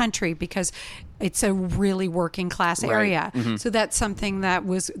the country, because it's a really working class area. Right. Mm-hmm. So that's something that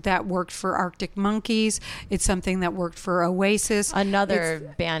worked for Arctic Monkeys. It's something that worked for Oasis.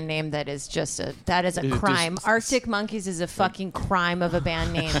 Another band name that is a crime. Arctic Monkeys is a fucking crime of a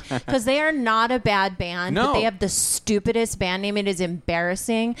band name, because they are not a bad band, but they have the stupidest band name. It is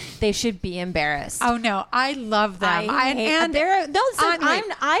embarrassing. They should be embarrassed. Oh no, I love them. Do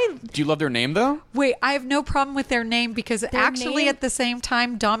you love their name though? Wait, I have no problem with their name, because actually at the same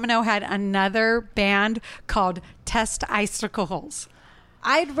time, Domino had another band called Test Icicles.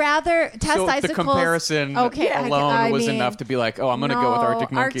 I'd rather Test Icicles. The comparison alone was enough to be like, I'm going to go with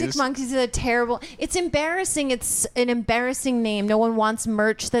Arctic Monkeys. Arctic Monkeys is it's embarrassing. It's an embarrassing name. No one wants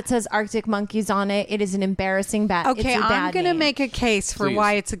merch that says Arctic Monkeys on it. It is an embarrassing bad. Okay, I'm going to make a case for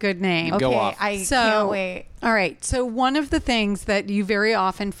why it's a good name. Go off. I can't wait. All right. So one of the things that you very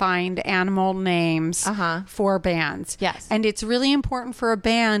often find animal names for bands. Yes. And it's really important for a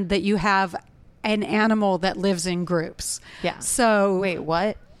band that you have an animal that lives in groups. Yeah. So wait,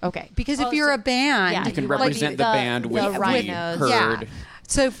 what? Okay. Because if you're a band, you can represent the band with the herd. Yeah.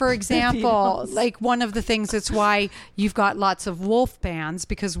 So, for example, like one of the things, that's why you've got lots of wolf bands,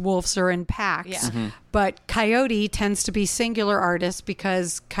 because wolves are in packs. Yeah. Mm-hmm. But coyote tends to be singular artists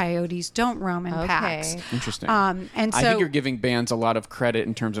because coyotes don't roam in packs. Interesting. And so I think you're giving bands a lot of credit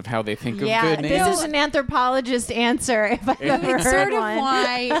in terms of how they think of good names. This is an anthropologist answer if I've ever heard sort one. of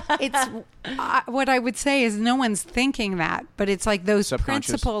why it's what I would say is no one's thinking that, but it's like those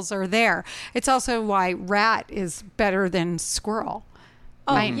principles are there. It's also why rat is better than squirrel.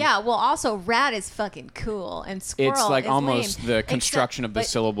 Oh, yeah. Well, also, rat is fucking cool, and squirrel It's like is almost lame. the construction of the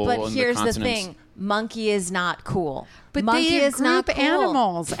syllable and the consonants. But here's the thing. Monkey is not cool. But monkey they is not group cool.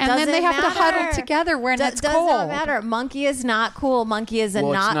 animals, and then they have to huddle together when it's cold. Does not matter. Monkey is not cool. Monkey is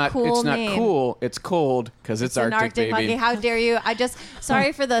cool it's name. Not cool. It's cold because it's Arctic, baby. Monkey. How dare you?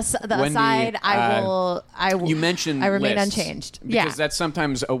 Sorry for the Wendy, aside. I will. You mentioned I remain lists, unchanged. Because that's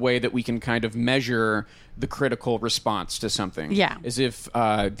sometimes a way that we can kind of measure the critical response to something. Yeah. As if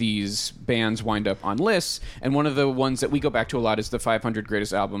these bands wind up on lists. And one of the ones that we go back to a lot is the 500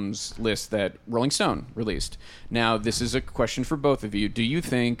 greatest albums list that Rolling Stone released. Now, this is a question for both of you. Do you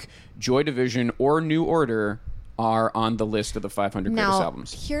think Joy Division or New Order are on the list of the 500 greatest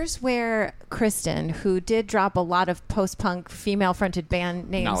albums? Here's where Kristen, who did drop a lot of post-punk female-fronted band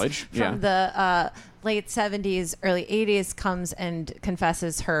names from the late 70s, early 80s, comes and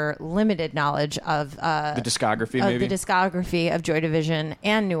confesses her limited knowledge of the discography, the discography of Joy Division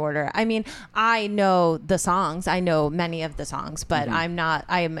and New Order. I mean, I know the songs. I know many of the songs, but I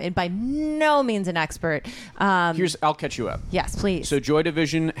am by no means an expert. I'll catch you up. Yes, please. So Joy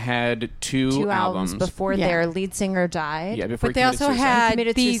Division had two albums before their lead singer died. Yeah, before but they also had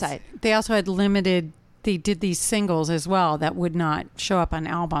committed suicide. They also had limited. They did these singles as well that would not show up on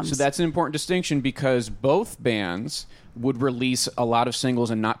albums. So that's an important distinction, because both bands would release a lot of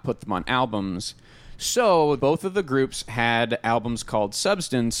singles and not put them on albums. So both of the groups had albums called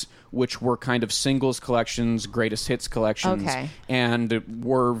Substance, which were kind of singles collections, greatest hits collections, and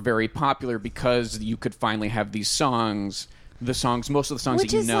were very popular because you could finally have these songs. Most of the songs which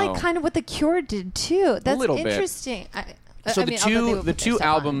that you know. Which is like kind of what The Cure did too. That's a little interesting. So the two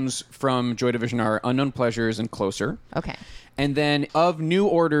albums from Joy Division are Unknown Pleasures and Closer. Okay. And then of New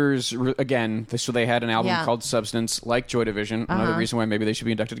Order's, again, so they had an album Yeah. called Substance, like Joy Division. Another reason why maybe they should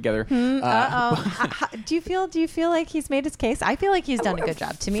be inducted together. Do you feel like he's made his case? I feel like he's done a good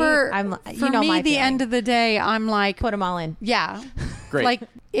job. To me, For I'm me, my the feeling. end of the day, I'm like, Put them all in. yeah, Great. Like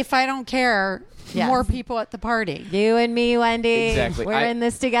if I don't care, Yes. more people at the party. You and me, Wendy. Exactly. We're in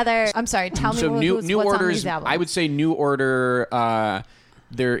this together. I'm sorry. Tell me So New what's on Order's, these albums. I would say New Order.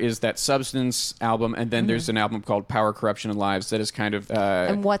 There is that Substance album, and then there's an album called Power, Corruption, and Lives that is kind of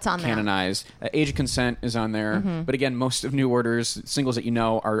And what's on there? canonized. Age of Consent is on there, but again, most of New Order's singles that you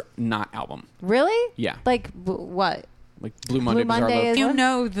know are not album. Really? Yeah. Like what? Like Blue Monday, Bizarre Monday Love. is- You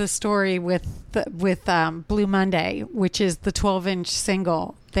know the story with Blue Monday, which is the 12-inch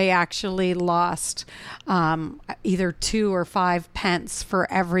single. They actually lost either 2 or 5 pence for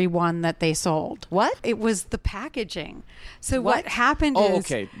every one that they sold. What? It was the packaging. So what happened Oh, is...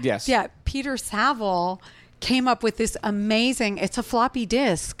 okay. Yes. Yeah, Peter Saville came up with this amazing... It's a floppy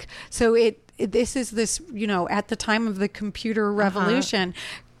disk. So this is this, at the time of the computer revolution...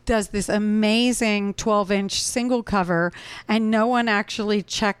 does this amazing 12-inch single cover, and no one actually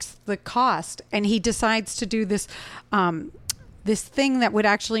checks the cost. And he decides to do this this thing that would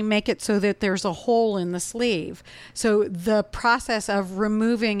actually make it so that there's a hole in the sleeve. So the process of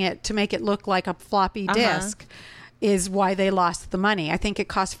removing it to make it look like a floppy disk is why they lost the money. I think it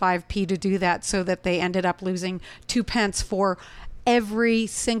cost 5p to do that, so that they ended up losing 2 pence for every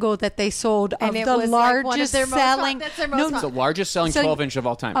single that they sold And of it the was like one of largest their most selling that's their most It's the largest selling So- 12-inch of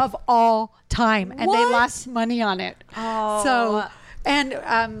all time. of all time, and they What? lost money on it. Oh. So,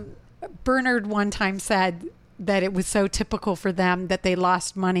 and Bernard one time said that it was so typical for them that they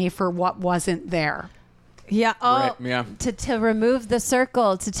lost money for what wasn't there. Yeah. Oh, Right, yeah. To remove the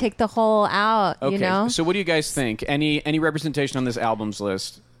circle, to take the hole out. Okay, You know. so what do you guys think? Any representation on this albums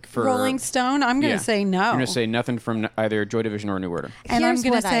list for Rolling Stone, I'm going to say no. You're going to say nothing from either Joy Division or New Order. And Here's I'm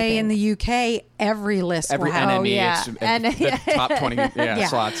going what to I say in think. the UK, every list Every will have. NME, yeah. it's And- the top 20 Yeah.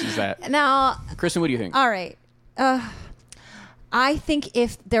 slots is that. Now, Kristen, what do you think? all right. I think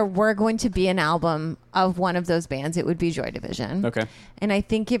if there were going to be an album of one of those bands, it would be Joy Division. Okay. And I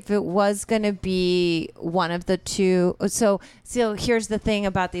think if it was going to be one of the two, so here's the thing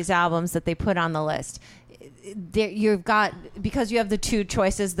about these albums that they put on the list. You've got, because you have the two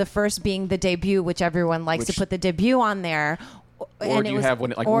choices, the first being the debut, which everyone likes to put the debut on there. Or do you have one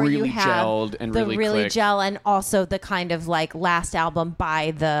that, like, or really you have gelled and the really clicked? gel, and also the kind of like last album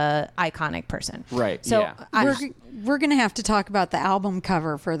by the iconic person. Right, So yeah. We're going to have to talk about the album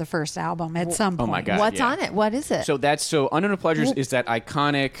cover for the first album at some point. Oh my God. what's yeah. on it? What is it? So Unknown Pleasures is that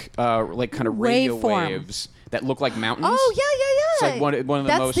iconic, like kind of radio Waveform. waves that look like mountains. Oh yeah. It's like one of the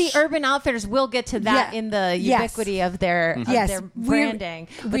That's most. the Urban Outfitters. We'll get to that Yeah. in the Yes. ubiquity of their Yes. their We're- branding.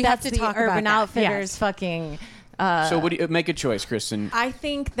 But we that's have to the talk about Urban that. Outfitters Yes. fucking. So what do you make a choice, Kristen? I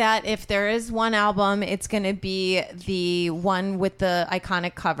think that if there is one album, it's going to be the one with the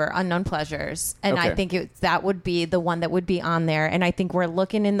iconic cover, Unknown Pleasures, and I Okay. think that would be the one that would be on there. And I think we're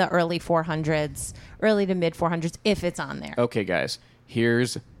looking in the early 400s, early to mid 400s, if it's on there. Okay, guys,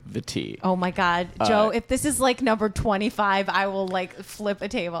 here's the tea. Oh my God, Joe! If this is like number 25, I will like flip a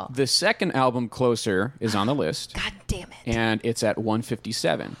table. The second album, Closer, is on the list, God damn it! and it's at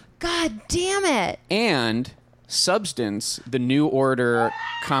 157. God damn it! And Substance, the New Order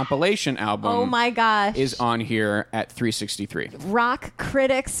compilation album, Oh my gosh! is on here at 363. Rock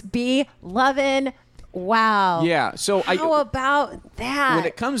critics be loving. Wow. Yeah, so How about that? when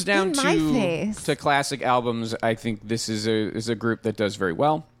it comes down In my face. to classic albums, I think this is a group that does very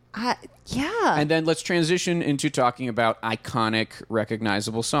well. Yeah. And then let's transition into talking about iconic,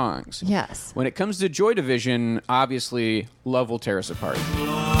 recognizable songs. Yes. When it comes to Joy Division, obviously, Love Will Tear Us Apart.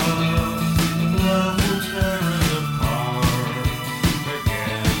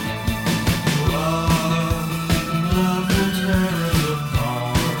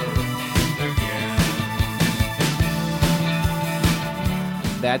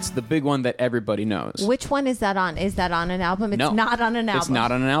 That's the big one that everybody knows. Which one is that on? Is that on an album? It's No. not on an album. It's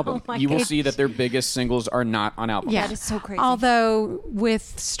not on an album. Oh my You will God. see that their biggest singles are not on albums. Yeah. That is so crazy. Although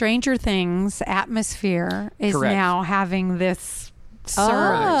with Stranger Things, Atmosphere is Correct. now having this surge.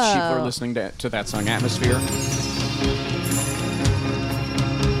 Oh. People are listening to that song, Atmosphere.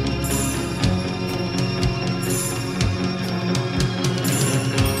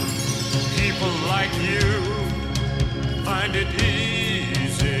 People like you find it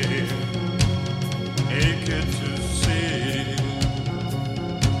easy, naked to see,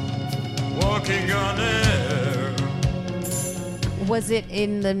 walking on air. Was it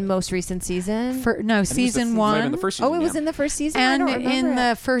in the most recent season? Season might have been one. the first season, Oh, it was yeah. in the first season? I And don't remember in it.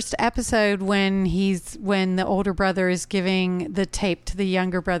 the first episode, when the older brother is giving the tape to the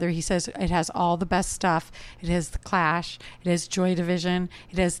younger brother, he says it has all the best stuff. It has the Clash, it has Joy Division,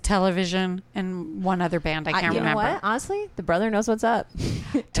 it has Television, and one other band I can't you know remember. what? Honestly, the brother knows what's up.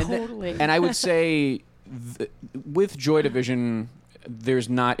 Totally. And I would say with Joy Division, there's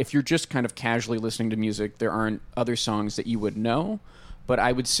not, if you're just kind of casually listening to music, there aren't other songs that you would know. But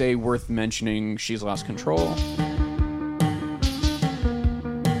I would say worth mentioning She's Lost Control.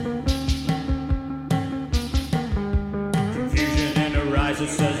 Confusion in her eyes, it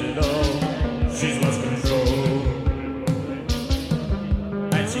says it all. She's lost control.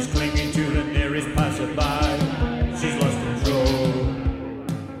 And she's clinging to the nearest passerby. She's lost control.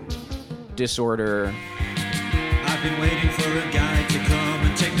 Disorder. I've been waiting for a guy to come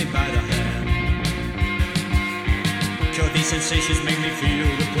and take me by the hand. Cure these sensations, make me feel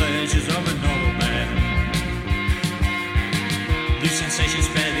the pleasures of a normal man. These sensations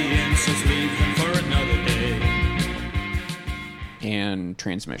spare the insults, leave them for another day. And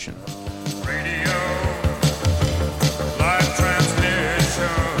Transmission. Radio, live transmission.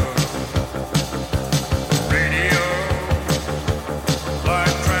 Radio,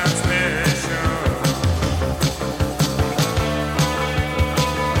 live transmission.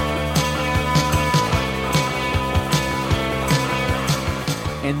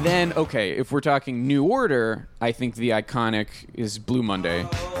 And then, okay, if we're talking New Order, I think the iconic is Blue Monday.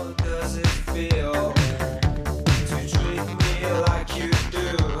 How does it feel to treat me like you do?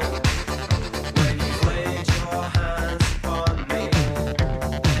 When you laid your hands upon me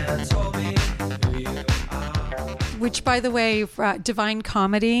and told me who you are. Which, by the way, Divine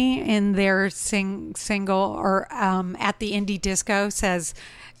Comedy in their single or at the Indie Disco says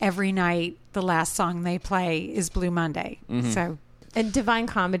every night the last song they play is Blue Monday. So And Divine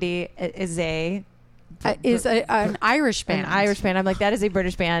Comedy is an Irish band. An Irish band. I'm like, that is a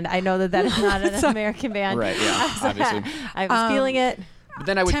British band. I know that is not an American band. Right, yeah, obviously. I was feeling it. But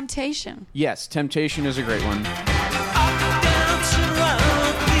then I would... Temptation. Yes, Temptation is a great one.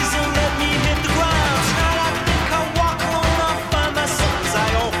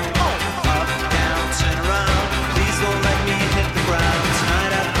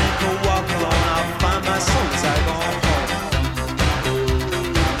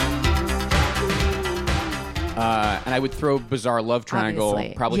 And I would throw Bizarre Love Triangle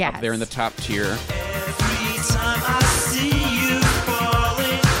Obviously. probably Yes. up there in the top tier. Every time I see you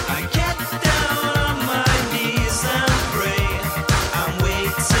falling, I get down on my knees and pray. I'm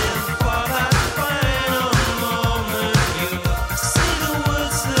waiting for that final moment. You say the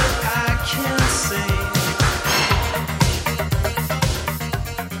words that I can't say.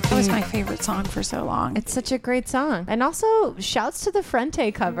 That was my favorite song for so long. It's such a great song. And also, shouts to the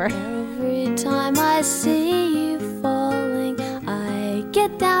Frente cover. Every time I see you falling, I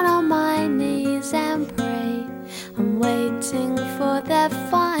get down on my knees and pray. I'm waiting for that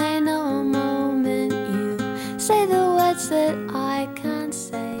final moment. You say the words that I can't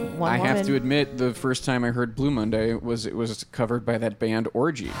say. One I have woman. to admit, the first time I heard Blue Monday it was covered by that band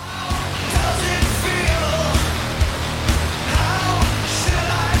Orgy.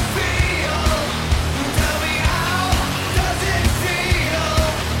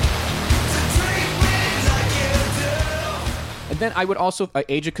 And then I would also,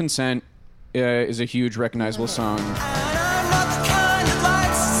 Age of Consent is a huge recognizable song. And I'm not the kind that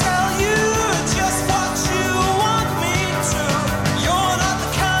likes to tell you just what you want me to. You're not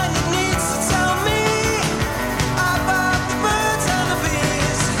the kind that needs to tell me about the birds and the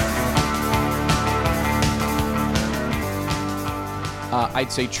bees.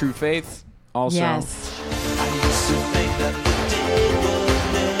 I'd say True Faith also. Yes. I used to think that the day would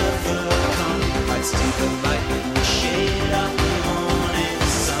never come. I'd see the light in the shade of the morning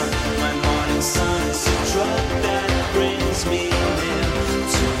sun. My morning sun is a drug that brings me near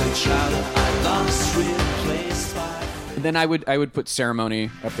to the child that I lost, replaced by. And then I would put Ceremony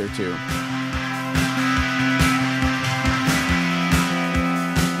up there too.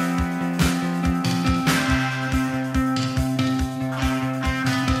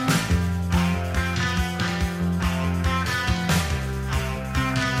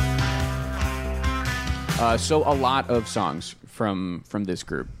 So a lot of songs from this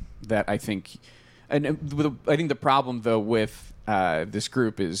group that I think, and I think the problem though with this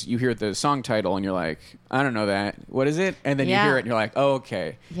group is you hear the song title and you're like, I don't know that. What is it? And then you Yeah. hear it and you're like, oh,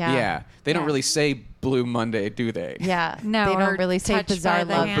 okay. Yeah. They don't Yeah. really say Blue Monday, do they? Yeah. No, They or don't really say Touched by Bizarre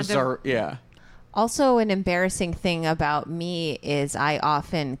the Love. Hand of- Bizarre, yeah. Also, an embarrassing thing about me is I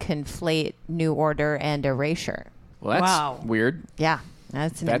often conflate New Order and Erasure. Well, that's Wow. weird. Yeah,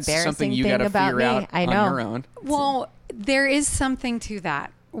 that's an That's embarrassing something you thing got to about figure me. out I on know. your own. Well, there is something to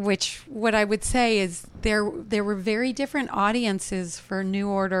that, which what I would say is there were very different audiences for New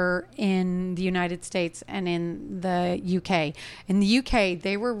Order in the United States and in the UK. In the UK,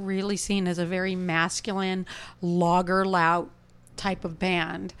 they were really seen as a very masculine, lager lout type of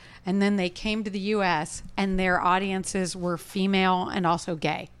band. And then they came to the US and their audiences were female and also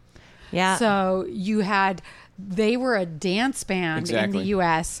gay. Yeah. So they were a dance band in Exactly. the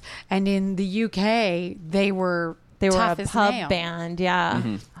US, and in the UK they were They were tough a as pub nails. band. Yeah.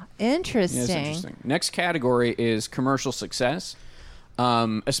 Interesting. Yeah, it's interesting. Next category is commercial success,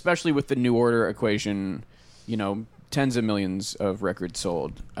 especially with the New Order equation. You know, tens of millions of records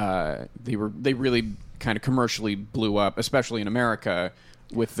sold. They really kind of commercially blew up, especially in America,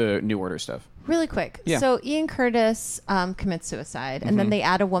 with the New Order stuff. Really quick. Yeah. So Ian Curtis commits suicide, and then they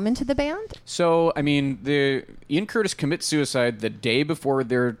add a woman to the band? So, I mean, Ian Curtis commits suicide the day before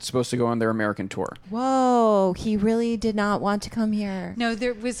they're supposed to go on their American tour. Whoa. He really did not want to come here. No,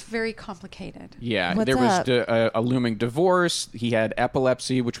 there was very complicated. Yeah, What's there up? was a looming divorce. He had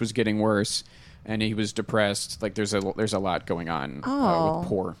epilepsy, which was getting worse, and he was depressed. Like, there's a lot going on Oh.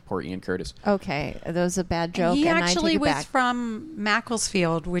 with poor Ian Curtis. Okay. That was a bad joke. He and actually I take it was back. from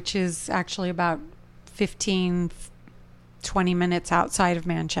Macclesfield, which is actually about 20 minutes outside of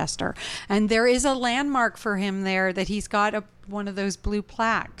Manchester. And there is a landmark for him there that he's got one of those blue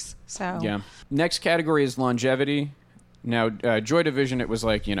plaques. So Yeah. Next category is longevity. Now, Joy Division, it was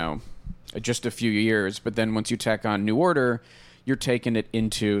like, just a few years, but then once you tack on New Order, you're taking it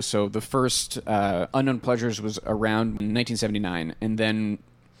into, so the first Unknown Pleasures was around 1979, and then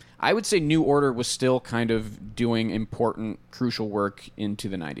I would say New Order was still kind of doing important, crucial work into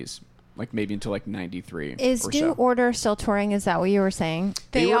the 90s, like maybe until like 93 Is or New so. Order still touring? Is that what you were saying?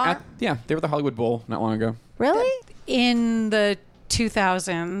 they were are they were at the Hollywood Bowl not long ago. Really? in the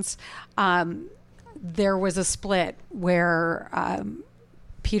 2000s. There was a split where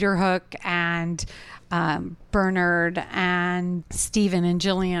Peter Hook and Bernard and Stephen and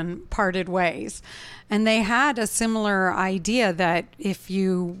Gillian parted ways. And they had a similar idea that if it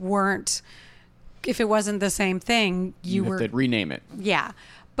wasn't the same thing, You were have to rename it. yeah.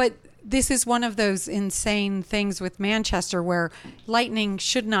 But this is one of those insane things with Manchester where lightning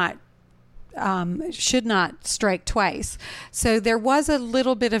should not strike twice. So there was a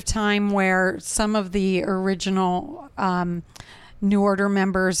little bit of time where some of the original New Order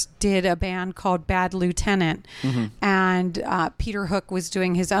members did a band called Bad Lieutenant, and Peter Hook was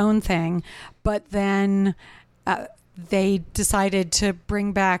doing his own thing, but then they decided to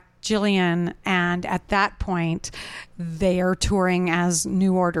bring back Gillian, and at that point they are touring as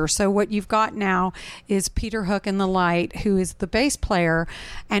New Order. So what you've got now is Peter Hook in the Light, who is the bass player,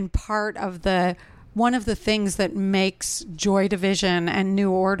 and one of the things that makes Joy Division and New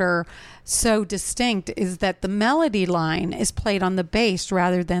Order so distinct is that the melody line is played on the bass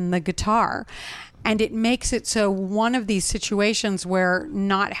rather than the guitar. And it makes it so one of these situations where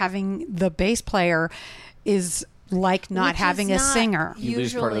not having the bass player is like not Which having is a not singer. You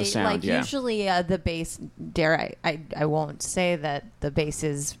lose part of the sound, yeah. Usually the bass, I won't say that the bass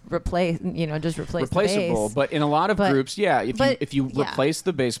is just replace Replaceable, the bass. but in a lot of But- groups, if you yeah. replace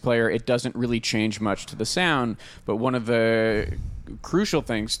the bass player, it doesn't really change much to the sound. But one of the crucial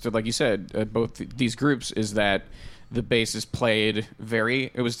things to, like you said, both these groups is that the bass is played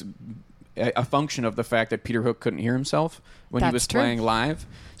it was a function of the fact that Peter Hook couldn't hear himself when he That's was true. playing live.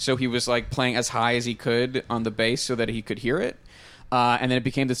 So he was like playing as high as he could on the bass so that he could hear it. And then it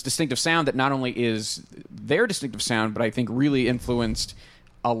became this distinctive sound that not only is their distinctive sound, but I think really influenced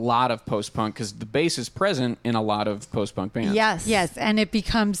a lot of post-punk because the bass is present in a lot of post-punk bands. Yes, and it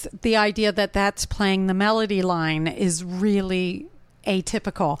becomes the idea that that's playing the melody line is really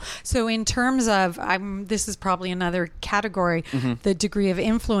atypical. So in terms of, this is probably anher category, the degree of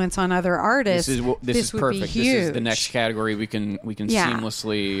influence on other artists. This is would perfect. Be huge. This is the next category we can Yeah.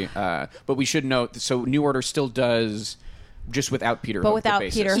 seamlessly. But we should note. So New Order still does. Just without Peter Hook, But without the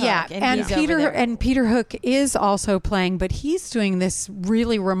bassist. Peter Hook. Yeah, and and he's over there. Peter Hook is also playing, but he's doing this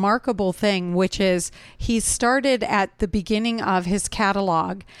really remarkable thing, which is he's started at the beginning of his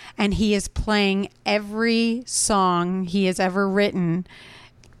catalog, and he is playing every song he has ever written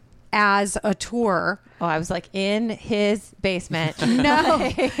as a tour. Oh, I was like in his basement. No.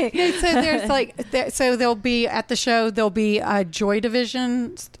 So there's so there'll be at the show there'll be a Joy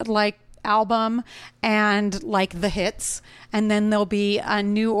Division album and the hits, and then there'll be a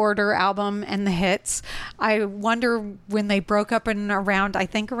New Order album and the hits. I wonder when they broke up in around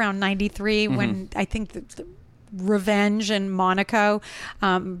 93 when I think Revenge and Monaco.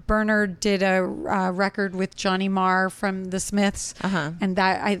 Bernard did a record with Johnny Marr from the Smiths, and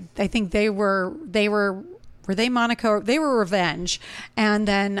that I think they were they Monaco? They were Revenge, and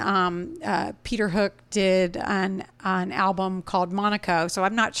then Peter Hook did an album called Monaco. So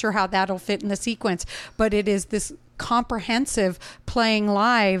I'm not sure how that'll fit in the sequence, but it is this comprehensive playing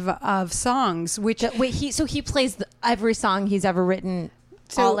live of songs. Which he plays every song he's ever written.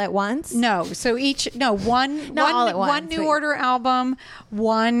 All at once? No. So one New Order album,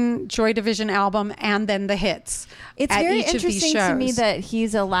 one Joy Division album, and then the hits. It's very interesting to me that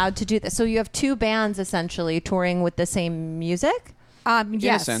he's allowed to do this. So you have two bands essentially touring with the same music? Yes. In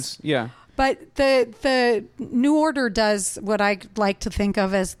a sense, yeah. But the New Order does what I like to think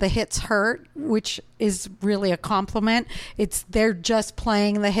of as the hits hurt, which is really a compliment. They're just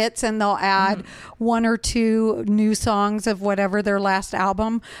playing the hits, and they'll add one or two new songs of whatever their last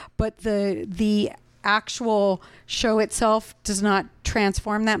album. But the actual show itself does not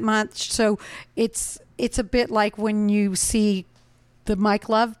transform that much. So it's a bit like when you see the Mike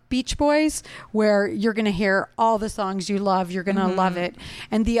Love Beach Boys, where you're going to hear all the songs you love. You're going to love it.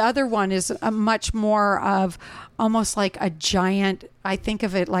 And the other one is a much more of almost like a giant, I think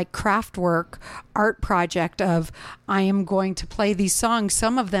of it like Kraftwerk art project of, I am going to play these songs,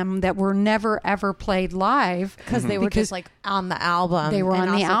 some of them that were never ever played live. Because they were just like on the album. They were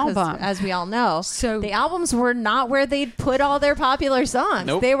on the album. As we all know. So the albums were not where they'd put all their popular songs.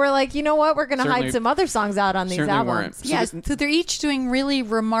 Nope. They were like, you know what, we're going to hide some other songs out on these albums. Yes, so they're each doing really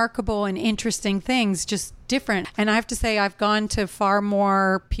remarkable and interesting things, just different. And I have to say, I've gone to far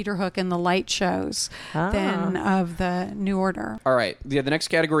more Peter Hook and the Light shows than of the New Order. All right. Yeah, the next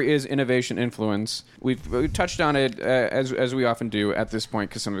category is innovation influence. We've touched on it as we often do at this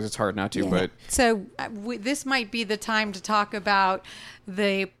point, because sometimes it's hard not to. But so this might be the time to talk about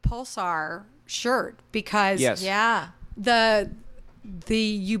the Pulsar shirt, because the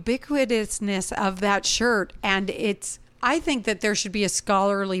ubiquitousness of that shirt, and I think that there should be a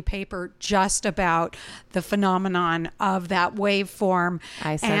scholarly paper just about the phenomenon of that waveform.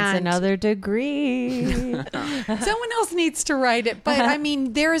 I sense another degree. Someone else needs to write it. But I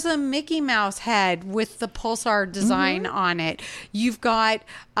mean, there's a Mickey Mouse head with the Pulsar design on it. You've got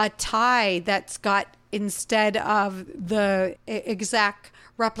a tie that's got, instead of the exact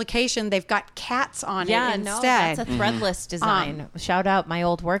replication, they've got cats on it instead. No, that's a threadless design. Shout out my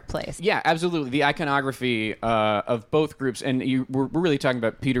old workplace. Yeah, absolutely. The iconography of both groups, and we're really talking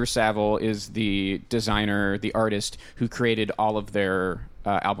about Peter Saville is the designer, the artist who created all of their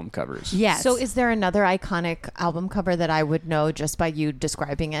album covers. Yes. So is there another iconic album cover that I would know just by you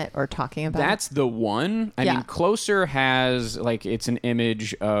describing it or talking about That's the one. I mean, Closer has, like, it's an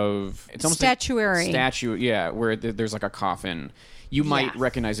image of... It's almost statuary. Statue, yeah, where there's like a coffin. You might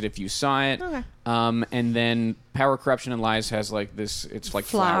recognize it if you saw it. Okay. And then Power, Corruption, and Lies has like this, it's like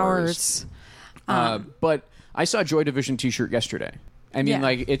flowers. But I saw a Joy Division t-shirt yesterday. I mean,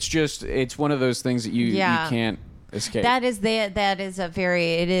 like, it's one of those things that you can't escape.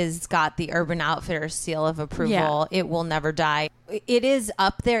 It is got the Urban Outfitters seal of approval. It will never die. It is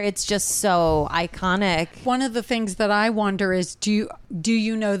up there. It's just so iconic. One of the things that I wonder is, do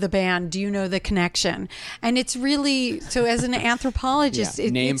you know the band? Do you know the connection? And it's really, so as an anthropologist,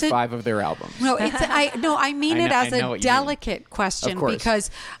 name 5 of their albums. No, I mean it as a delicate question, because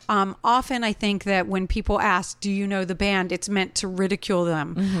often I think that when people ask, do you know the band, it's meant to ridicule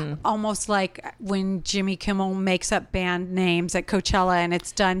them. Almost like when Jimmy Kimmel makes up band names at Coachella, and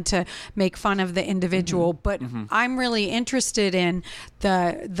it's done to make fun of the individual. But I'm really interested in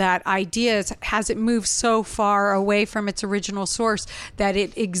that idea. Has it moved so far away from its original source that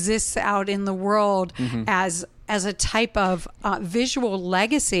it exists out in the world as a type of visual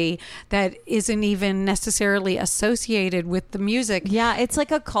legacy that isn't even necessarily associated with the music? Yeah, it's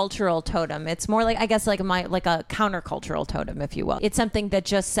like a cultural totem. It's more like, I guess, like a countercultural totem, if you will. It's something that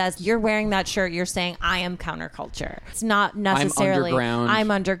just says, you're wearing that shirt, you're saying, I am counterculture. It's not necessarily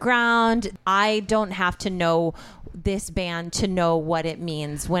I'm underground. I don't have to know this band to know what it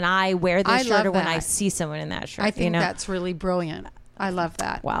means when I wear this shirt or when I see someone in that shirt. I think that's really brilliant. I love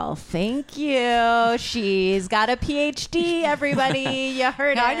that. Well, thank you. She's got a PhD, everybody. You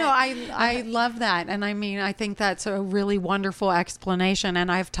heard it. I know. I love that. And I mean, I think that's a really wonderful explanation. And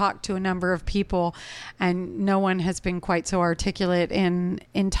I've talked to a number of people, and no one has been quite so articulate in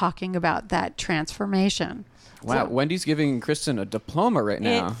talking about that transformation. Wow, Wendy's giving Kristen a diploma right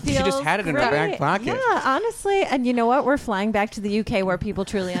now. She just had it in her back pocket. Yeah, honestly. And you know what? We're flying back to the UK where people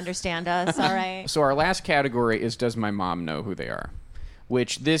truly understand us. All right. So our last category is, does my mom know who they are?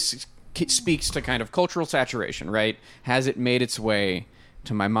 Which this speaks to kind of cultural saturation, right? Has it made its way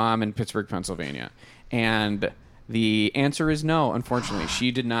to my mom in Pittsburgh, Pennsylvania? And the answer is no, unfortunately.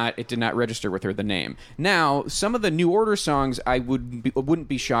 It did not register with her, the name. Now, some of the New Order songs, I wouldn't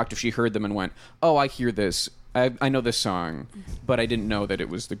be shocked if she heard them and went, oh, I hear this. I know this song, but I didn't know that it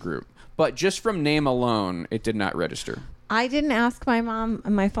was the group. But just from name alone, it did not register. I didn't ask my mom.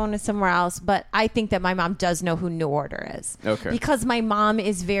 My phone is somewhere else, but I think that my mom does know who New Order is. Okay. Because my mom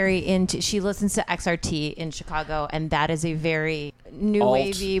is very into. She listens to XRT in Chicago, and that is a very new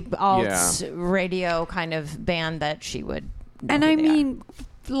wavy alt radio kind of band that she would. And I mean,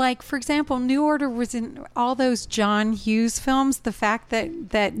 like, for example, New Order was in all those John Hughes films. The fact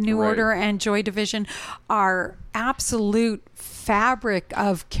that New Order and Joy Division are absolute fabric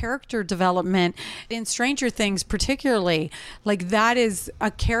of character development in Stranger Things, particularly, like, that is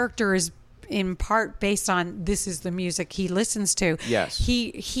a character is in part based on this is the music he listens to. Yes.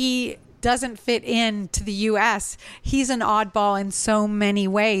 He doesn't fit into the US. He's an oddball in so many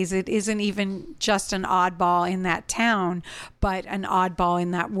ways. It isn't even just an oddball in that town, but an oddball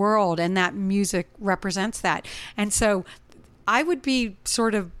in that world, and that music represents that. And so I would be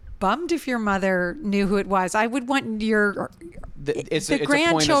sort of bummed if your mother knew who it was. I would want the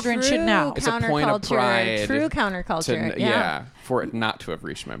grandchildren should know. It's a point of pride. True counterculture. For it not to have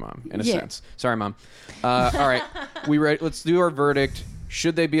reached my mom, in a sense. Sorry, Mom. All right, we ready? Let's do our verdict.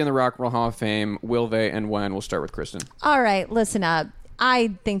 Should they be in the Rock and Roll Hall of Fame? Will they, and when? We'll start with Kristen. All right, listen up.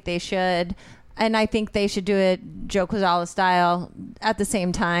 I think they should. And I think they should do it Joe Quazala style at the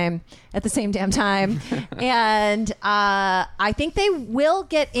same damn time. And I think they will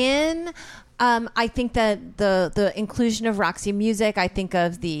get in. I think that the inclusion of Roxy Music, I think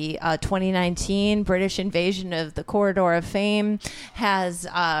of the 2019 British invasion of the Corridor of Fame has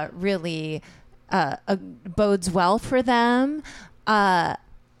really bodes well for them. Have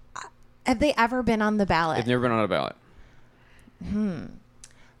they ever been on the ballot? They've never been on a ballot.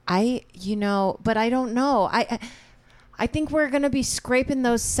 But I don't know. I think we're going to be scraping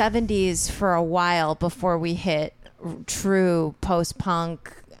those 70s for a while before we hit true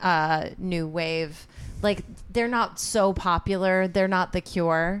post-punk, new wave. Like, they're not so popular. They're not The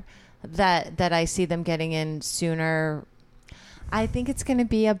Cure that I see them getting in sooner. I think it's going to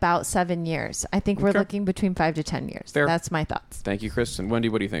be about 7 years. I think we're looking between 5 to 10 years. Fair. That's my thoughts. Thank you, Kristen. Wendy,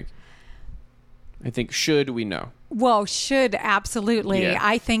 what do you think? I think should we know? Well, should, absolutely. Yeah.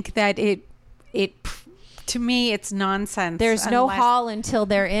 I think that it to me, it's nonsense. There's no hall until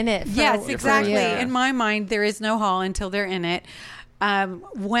they're in it. Yes, exactly. In my mind, there is no hall until they're in it.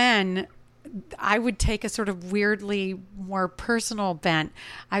 When I would take a sort of weirdly more personal bent,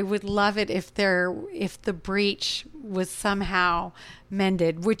 I would love it if the breach was somehow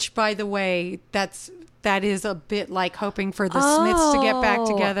mended, which, by the way, that is a bit like hoping for the Smiths to get back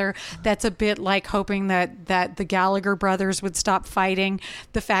together. That's a bit like hoping that the Gallagher brothers would stop fighting.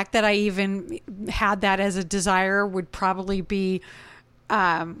 The fact that I even had that as a desire would probably be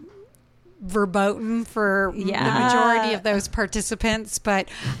verboten for the majority of those participants. But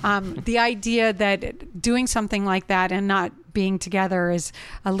the idea that doing something like that and not being together is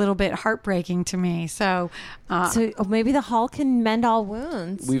a little bit heartbreaking to me. So maybe the hall can mend all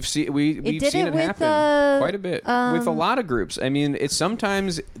wounds. We've seen it happen quite a bit with a lot of groups. I mean, it's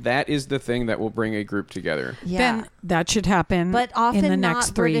sometimes that is the thing that will bring a group together. Yeah. Then that should happen, but often in the not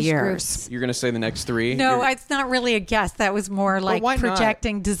next 3 British years. Groups. You're going to say the next 3? No, it's not really a guess. That was more like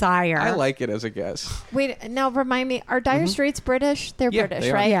projecting desire. I like it as a guess. Wait, now remind me, are Dire Straits British? They're British,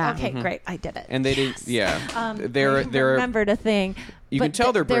 they are. right? Yeah. Okay, great. I did it. And they didn't. Yeah, they're remembered a thing. You can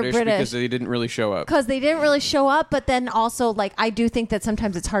tell they're British because they didn't really show up. Because they didn't really show up, but then also, like, I do think that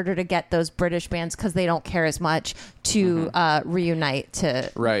sometimes it's harder to get those British bands because they don't care as much to reunite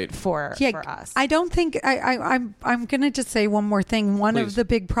for us. I don't think I'm going to just say one more thing. One Please. of the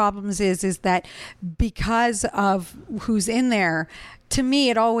big problems is that because of who's in there, to me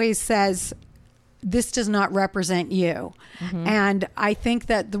it always says, this does not represent you. And I think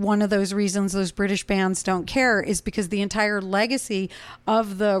that one of those reasons those British bands don't care is because the entire legacy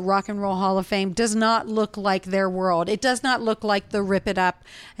of the Rock and Roll Hall of Fame does not look like their world. It does not look like the Rip It Up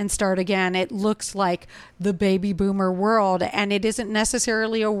and Start Again. It looks like the baby boomer world, and it isn't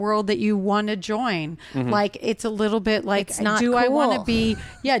necessarily a world that you want to join. Like, it's a little bit like, I want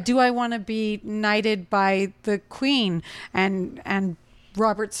to be knighted by the Queen? And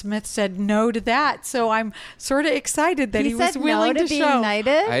Robert Smith said no to that, so I'm sort of excited that he was willing to be show.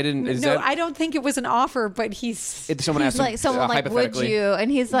 Knighted? I didn't. I don't think it was an offer, but someone asked him, someone like, would you? And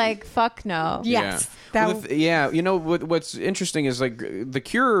he's like, fuck no. Yes. You know what's interesting is, like, The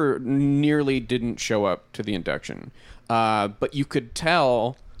Cure nearly didn't show up to the induction, but you could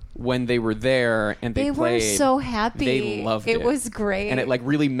tell when they were there and they They played. were so happy. They loved it. It was great. And it like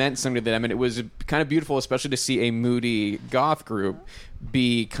really meant something to them. And it was kind of beautiful, especially to see a moody goth group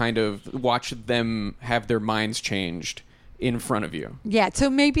be kind of watch them have their minds changed in front of you. Yeah, so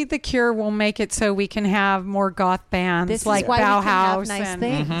maybe The Cure will make it so we can have more goth bands This like is why Bauhaus. we can have nice and,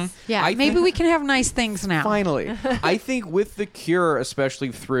 things. Yeah, I maybe think- we can have nice things now. Finally, I think with The Cure,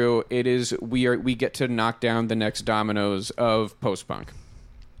 especially through it is we get to knock down the next dominoes of post-punk.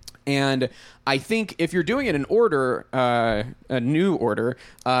 And I think if you're doing it in order, a new order,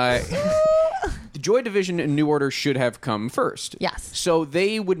 Joy Division and New Order should have come first. Yes. So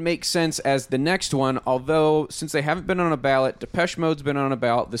they would make sense as the next one, although since they haven't been on a ballot, Depeche Mode's been on a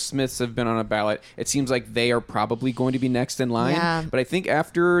ballot, the Smiths have been on a ballot, it seems like they are probably going to be next in line. Yeah. But I think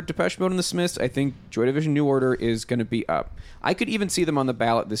after Depeche Mode and the Smiths, I think Joy Division New Order is going to be up. I could even see them on the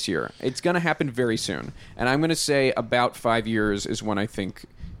ballot this year. It's going to happen very soon. And I'm going to say about 5 years is when I think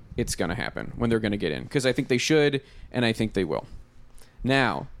it's going to happen, when they're going to get in. Because I think they should, and I think they will.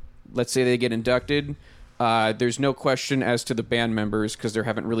 Now, let's say they get inducted. There's no question as to the band members because there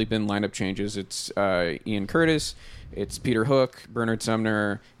haven't really been lineup changes. It's Ian Curtis, it's Peter Hook, Bernard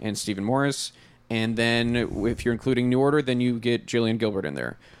Sumner, and Stephen Morris. And then if you're including New Order, then you get Jillian Gilbert in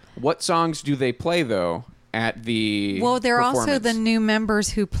there. What songs do they play, though, at the Well, they're also the performance? new members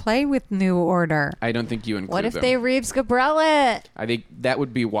who play with New Order. I don't think you include What if them. they Reeves Gabrel it? I think that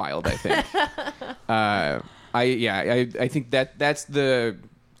would be wild, I think. I think that's the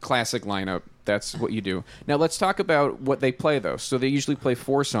classic lineup. That's what you do. Now let's talk about what they play, though. So they usually play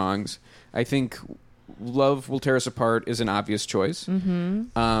 4 songs. I think Love Will Tear Us Apart is an obvious choice.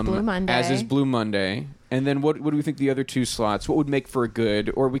 Mm-hmm. Blue Monday. As is Blue Monday. And then what do we think the other 2 slots? What would make for a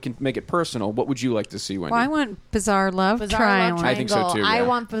good, or we can make it personal. What would you like to see, Wendy? Well, I want Bizarre Love Bizarre Triangle. Love I think so, Triangle. too, I yeah.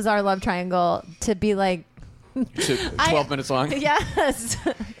 want Bizarre Love Triangle to be like 12 minutes long? Yes.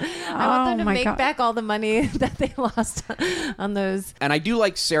 I want them to my make God. back all the money that they lost on those. And I do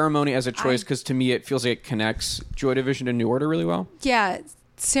like Ceremony as a choice because to me it feels like it connects Joy Division and New Order really well. Yeah,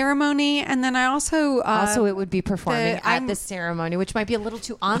 Ceremony, and then I also Also, it would be performing at I'm- this ceremony, which might be a little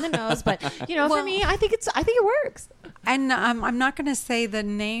too on the nose, but for Well- me, I think it works. And I'm not going to say the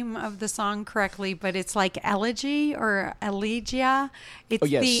name of the song correctly, but it's like Elegy or Elegia. It's Oh,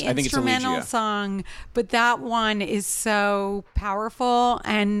 yes, the I think it's instrumental Elegia. song, but that one is so powerful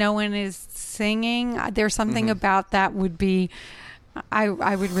and no one is singing. There's something Mm-hmm. about that would be, I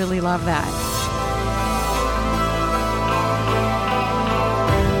would really love that.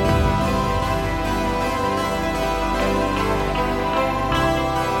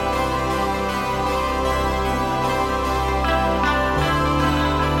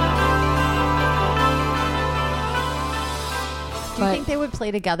 Do you think they would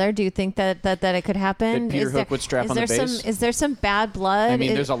play together? Do you think that it could happen? That Peter Is there- Hook would strap is on the there bass? Is there some bad blood? I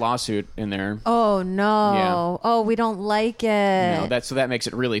mean, there's a lawsuit in there. Oh no! Yeah. Oh, we don't like it. No, so that makes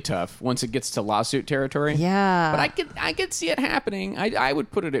it really tough once it gets to lawsuit territory. Yeah. But I could see it happening. I would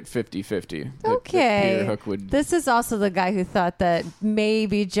put it at 50-50. that Okay. Peter Hook would. This is also the guy who thought that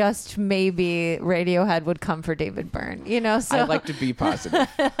maybe, just maybe, Radiohead would come for David Byrne. You know, so I like to be positive.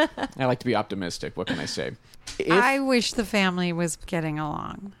 I like to be optimistic. What can I say? I wish the family was getting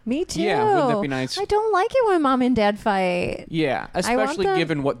along. me too. Yeah, wouldn't that be nice? I don't like it when mom and dad fight. Yeah, want especially them-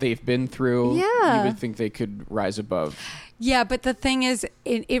 given what they've been through. Yeah. You would think they could rise above. Yeah, but the thing is,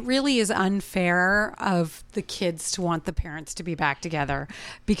 it really is unfair of the kids to want the parents to be back together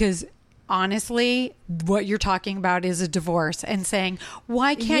because honestly, what you're talking about is a divorce and saying,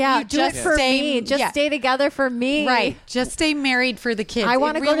 why can't you do just it for stay me? Just yeah, stay together for me. Right. Just stay married for the kids. I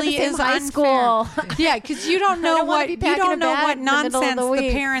wanna It go to the really same is high unfair. school. Yeah, because you don't I know don't wanna what be you packing don't a know bag what in the middle of nonsense the the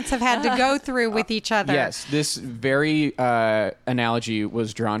week. parents have had to go through with each other. Yes, this very analogy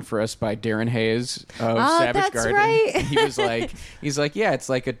was drawn for us by Darren Hayes of Savage that's Garden. right. He's like, yeah, it's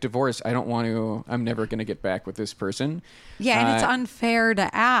like a divorce. I'm never going to get back with this person. Yeah, and it's unfair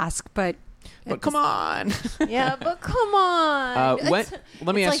to ask, but But come on. Yeah, but come on. Let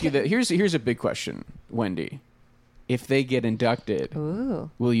me it's ask you that. Here's a big question, Wendy. If they get inducted,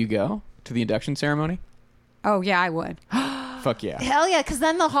 will you go to the induction ceremony? oh yeah, I would. Fuck yeah. Hell yeah, because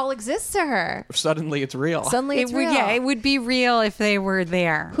then the hall exists to her. Suddenly it's real. Suddenly it's It would, real. yeah, it would be real if they were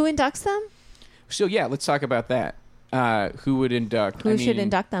there. Who inducts them? So yeah, let's talk about that. Who would induct? Who should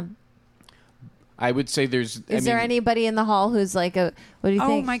induct them? I would say there's. Is there anybody in the hall who's like a? What do you Oh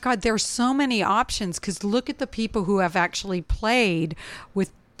think? my God, there's so many options because look at the people who have actually played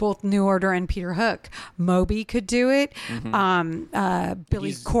with both New Order and Peter Hook. Moby could do it.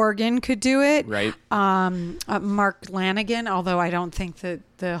 Billy Corgan could do it. Right. Mark Lanigan, although I don't think that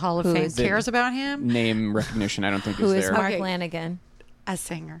the Hall of Who Fame is cares about him. name recognition? I don't think Who is is there. Mark Okay. Lanigan? A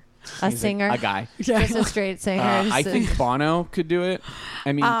singer. A singer? A guy. Just a straight singer. I think Bono could do it.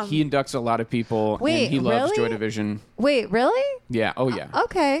 I mean, he inducts a lot of people. Wait, and he loves really? Joy Division. Wait, really? Yeah. Oh, yeah.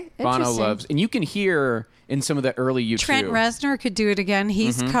 Okay. Bono Interesting. loves. And you can hear in some of the early U2. Trent Reznor could do it again.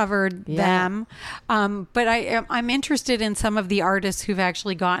 He's covered them. But I'm interested in some of the artists who've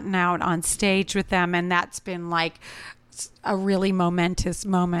actually gotten out on stage with them, and that's been like a really momentous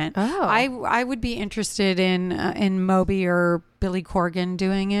moment. Oh. I would be interested in Moby or Billy Corgan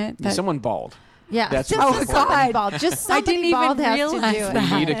doing it. Someone bald. Yeah. That's just what's somebody important. bald. Just I somebody didn't even bald has to realize do it.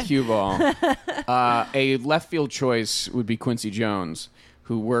 that. You need a cue ball. A left field choice would be Quincy Jones,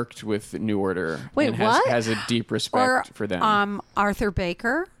 who worked with New Order. Wait, and what? has a deep respect for them. Arthur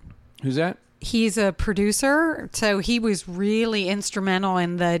Baker. Who's that? He's a producer, so he was really instrumental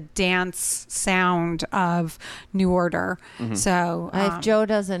in the dance sound of New Order. So If Joe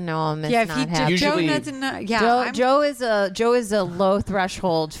doesn't know him, it's yeah, if not he happening. Usually- Joe doesn't know. Yeah, Joe is a low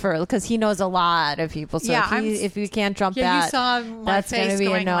threshold for because he knows a lot of people. So Yeah, if you can't jump yeah, that, you saw my that's gonna face be a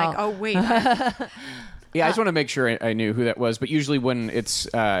going no. like, oh wait, Yeah, I just want to make sure I knew who that was. But usually when it's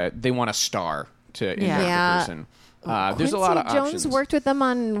they want a star to induct Yeah. the person. There's a lot of Quincy Jones options. worked with them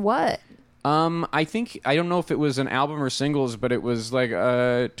on what? I don't know if it was an album or singles, but it was like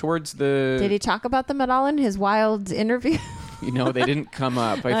towards the. Did he talk about them at all in his wild interview? They didn't come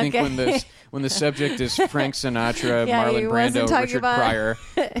up. I think Okay. when the subject is Frank Sinatra, Yeah, he Marlon wasn't Brando, talking Richard about- Pryor,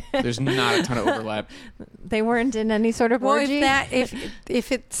 there's not a ton of overlap. They weren't in any sort of well, orgy.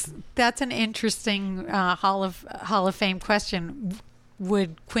 if it's that's an interesting Hall of Fame question.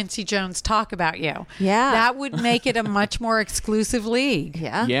 Would Quincy Jones talk about you? Yeah. that would make it a much more exclusive league.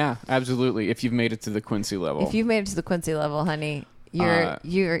 yeah. Yeah, absolutely. If you've made it to the Quincy level. If you made it to the Quincy level, honey,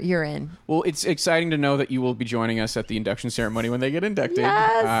 you're in. Well, it's exciting to know that you will be joining us at the induction ceremony when they get inducted.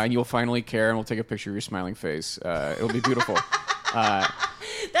 Yes. And you'll finally care, and we'll take a picture of your smiling face. It'll be beautiful. That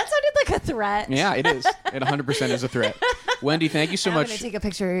sounded like a threat. Yeah, it is. It 100% is a threat. Wendy, thank you so I'm much. going to take a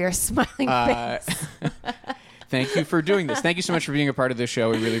picture of your smiling face. Thank you for doing this. Thank you so much for being a part of this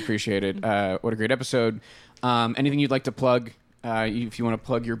show. We really appreciate it. What a great episode. Anything you'd like to plug? If you want to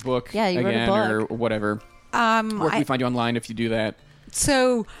plug your book Yeah, you wrote a again book. or whatever. Where can we find you online if you do that?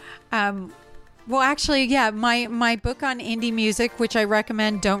 So, well, actually, yeah, my book on indie music, which I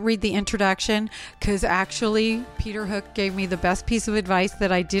recommend, don't read the introduction, because actually Peter Hook gave me the best piece of advice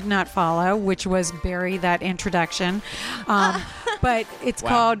that I did not follow, which was bury that introduction. But it's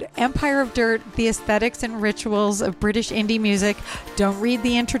called Empire of Dirt, The Aesthetics and Rituals of British Indie Music. Don't read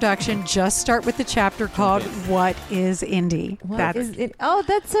the introduction. Just start with the chapter called What is Indie? What is it? Oh,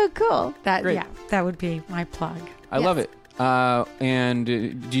 that's so cool. Great. Yeah, that would be my plug. I love it. And do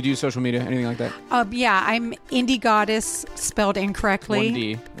you do social media, anything like that? Yeah, I'm Indie Goddess, spelled incorrectly.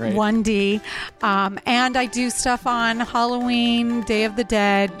 1D, right. 1D. And I do stuff on Halloween, Day of the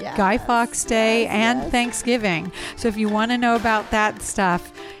Dead, Yes. Guy Fawkes Day, and yes. Thanksgiving. So if you want to know about that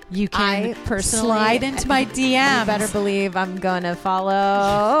stuff, you can I personally slide into my DMs. You better believe I'm going to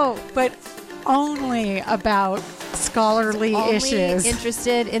follow. But only about scholarly Only issues.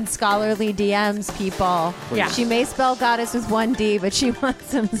 interested in scholarly DMs, people. Yeah. She may spell goddess with 1D, but she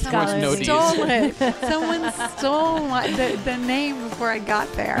wants some scholarly. no Ds. Stole it. Someone stole the name before I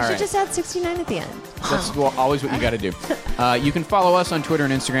got there. All She right. just had 69 at the end. That's always what you got to do. You can follow us on Twitter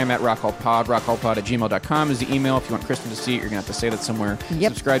and Instagram at RockHallPod. RockHallPod@gmail.com is the email. If you want Kristen to see it, you're going to have to say that somewhere.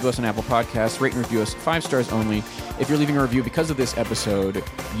 Yep. Subscribe to us on Apple Podcasts. Rate and review us 5 stars only. If you're leaving a review because of this episode,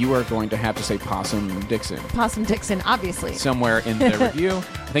 you are going to have to say Possum Dixon Possum Dixon, obviously. somewhere in the review.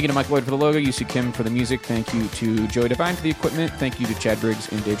 Thank you to Mike Lloyd for the logo, Yusu Kim for the music. Thank you to Joey Devine for the equipment. Thank you to Chad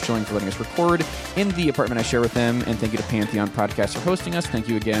Briggs and Dave Schilling for letting us record in the apartment I share with them. And thank you to Pantheon Podcasts for hosting us. Thank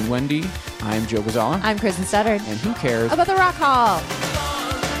you again, Wendy. I'm Joe Gazala. I'm Kristen Studdard. And who cares? About the Rock Hall.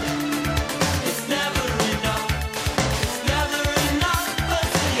 It's never enough. It's never enough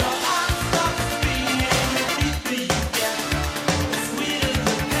until your heart stops beating. The deeper you get, the sweeter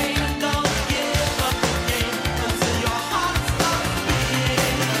the pain. Don't give up the game until your heart stops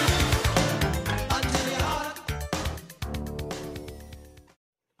beating.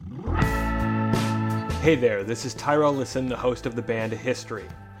 Hey there, this is Tyrell Listen, the host of the band History,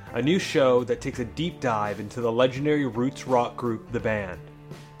 a new show that takes a deep dive into the legendary roots rock group The Band.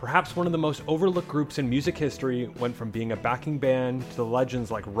 Perhaps one of the most overlooked groups in music history, went from being a backing band to the legends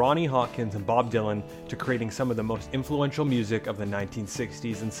like Ronnie Hawkins and Bob Dylan to creating some of the most influential music of the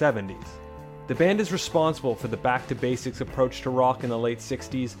 1960s and 70s. The band is responsible for the back-to-basics approach to rock in the late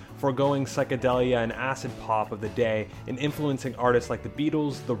 60s, foregoing psychedelia and acid pop of the day, and influencing artists like the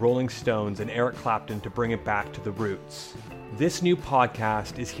Beatles, the Rolling Stones, and Eric Clapton to bring it back to the roots. This new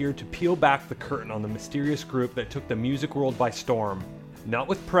podcast is here to peel back the curtain on the mysterious group that took the music world by storm, Not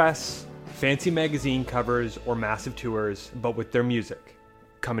with press, fancy magazine covers, or massive tours, but with their music.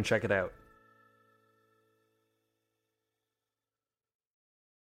 Come and check it out.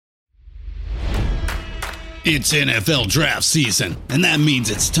 It's NFL draft season, and that means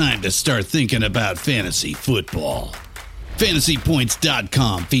it's time to start thinking about fantasy football.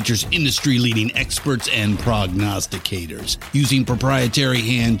 FantasyPoints.com features industry-leading experts and prognosticators using proprietary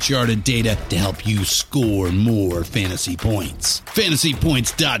hand-charted data to help you score more fantasy points.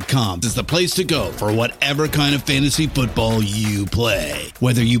 FantasyPoints.com is the place to go for whatever kind of fantasy football you play.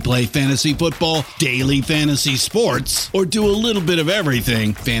 Whether you play fantasy football, daily fantasy sports, or do a little bit of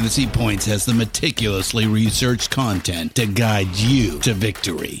everything, Fantasy Points has the meticulously researched content to guide you to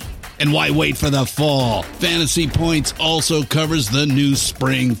victory. And why wait for the fall? Fantasy Points also covers the new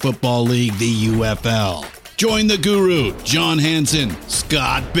spring football league, the UFL. Join the guru, John Hansen,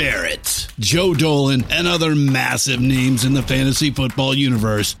 Scott Barrett, Joe Dolan, and other massive names in the fantasy football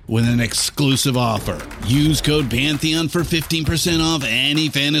universe with an exclusive offer. Use code Pantheon for 15% off any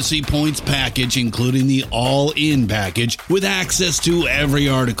Fantasy Points package, including the all-in package, with access to every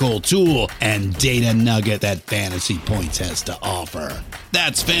article, tool, and data nugget that Fantasy Points has to offer.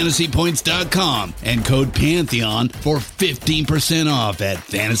 That's FantasyPoints.com and code Pantheon for 15% off at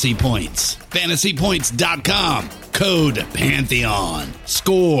Fantasy Points. FantasyPoints.com, code Pantheon.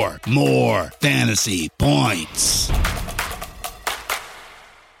 Score more fantasy points.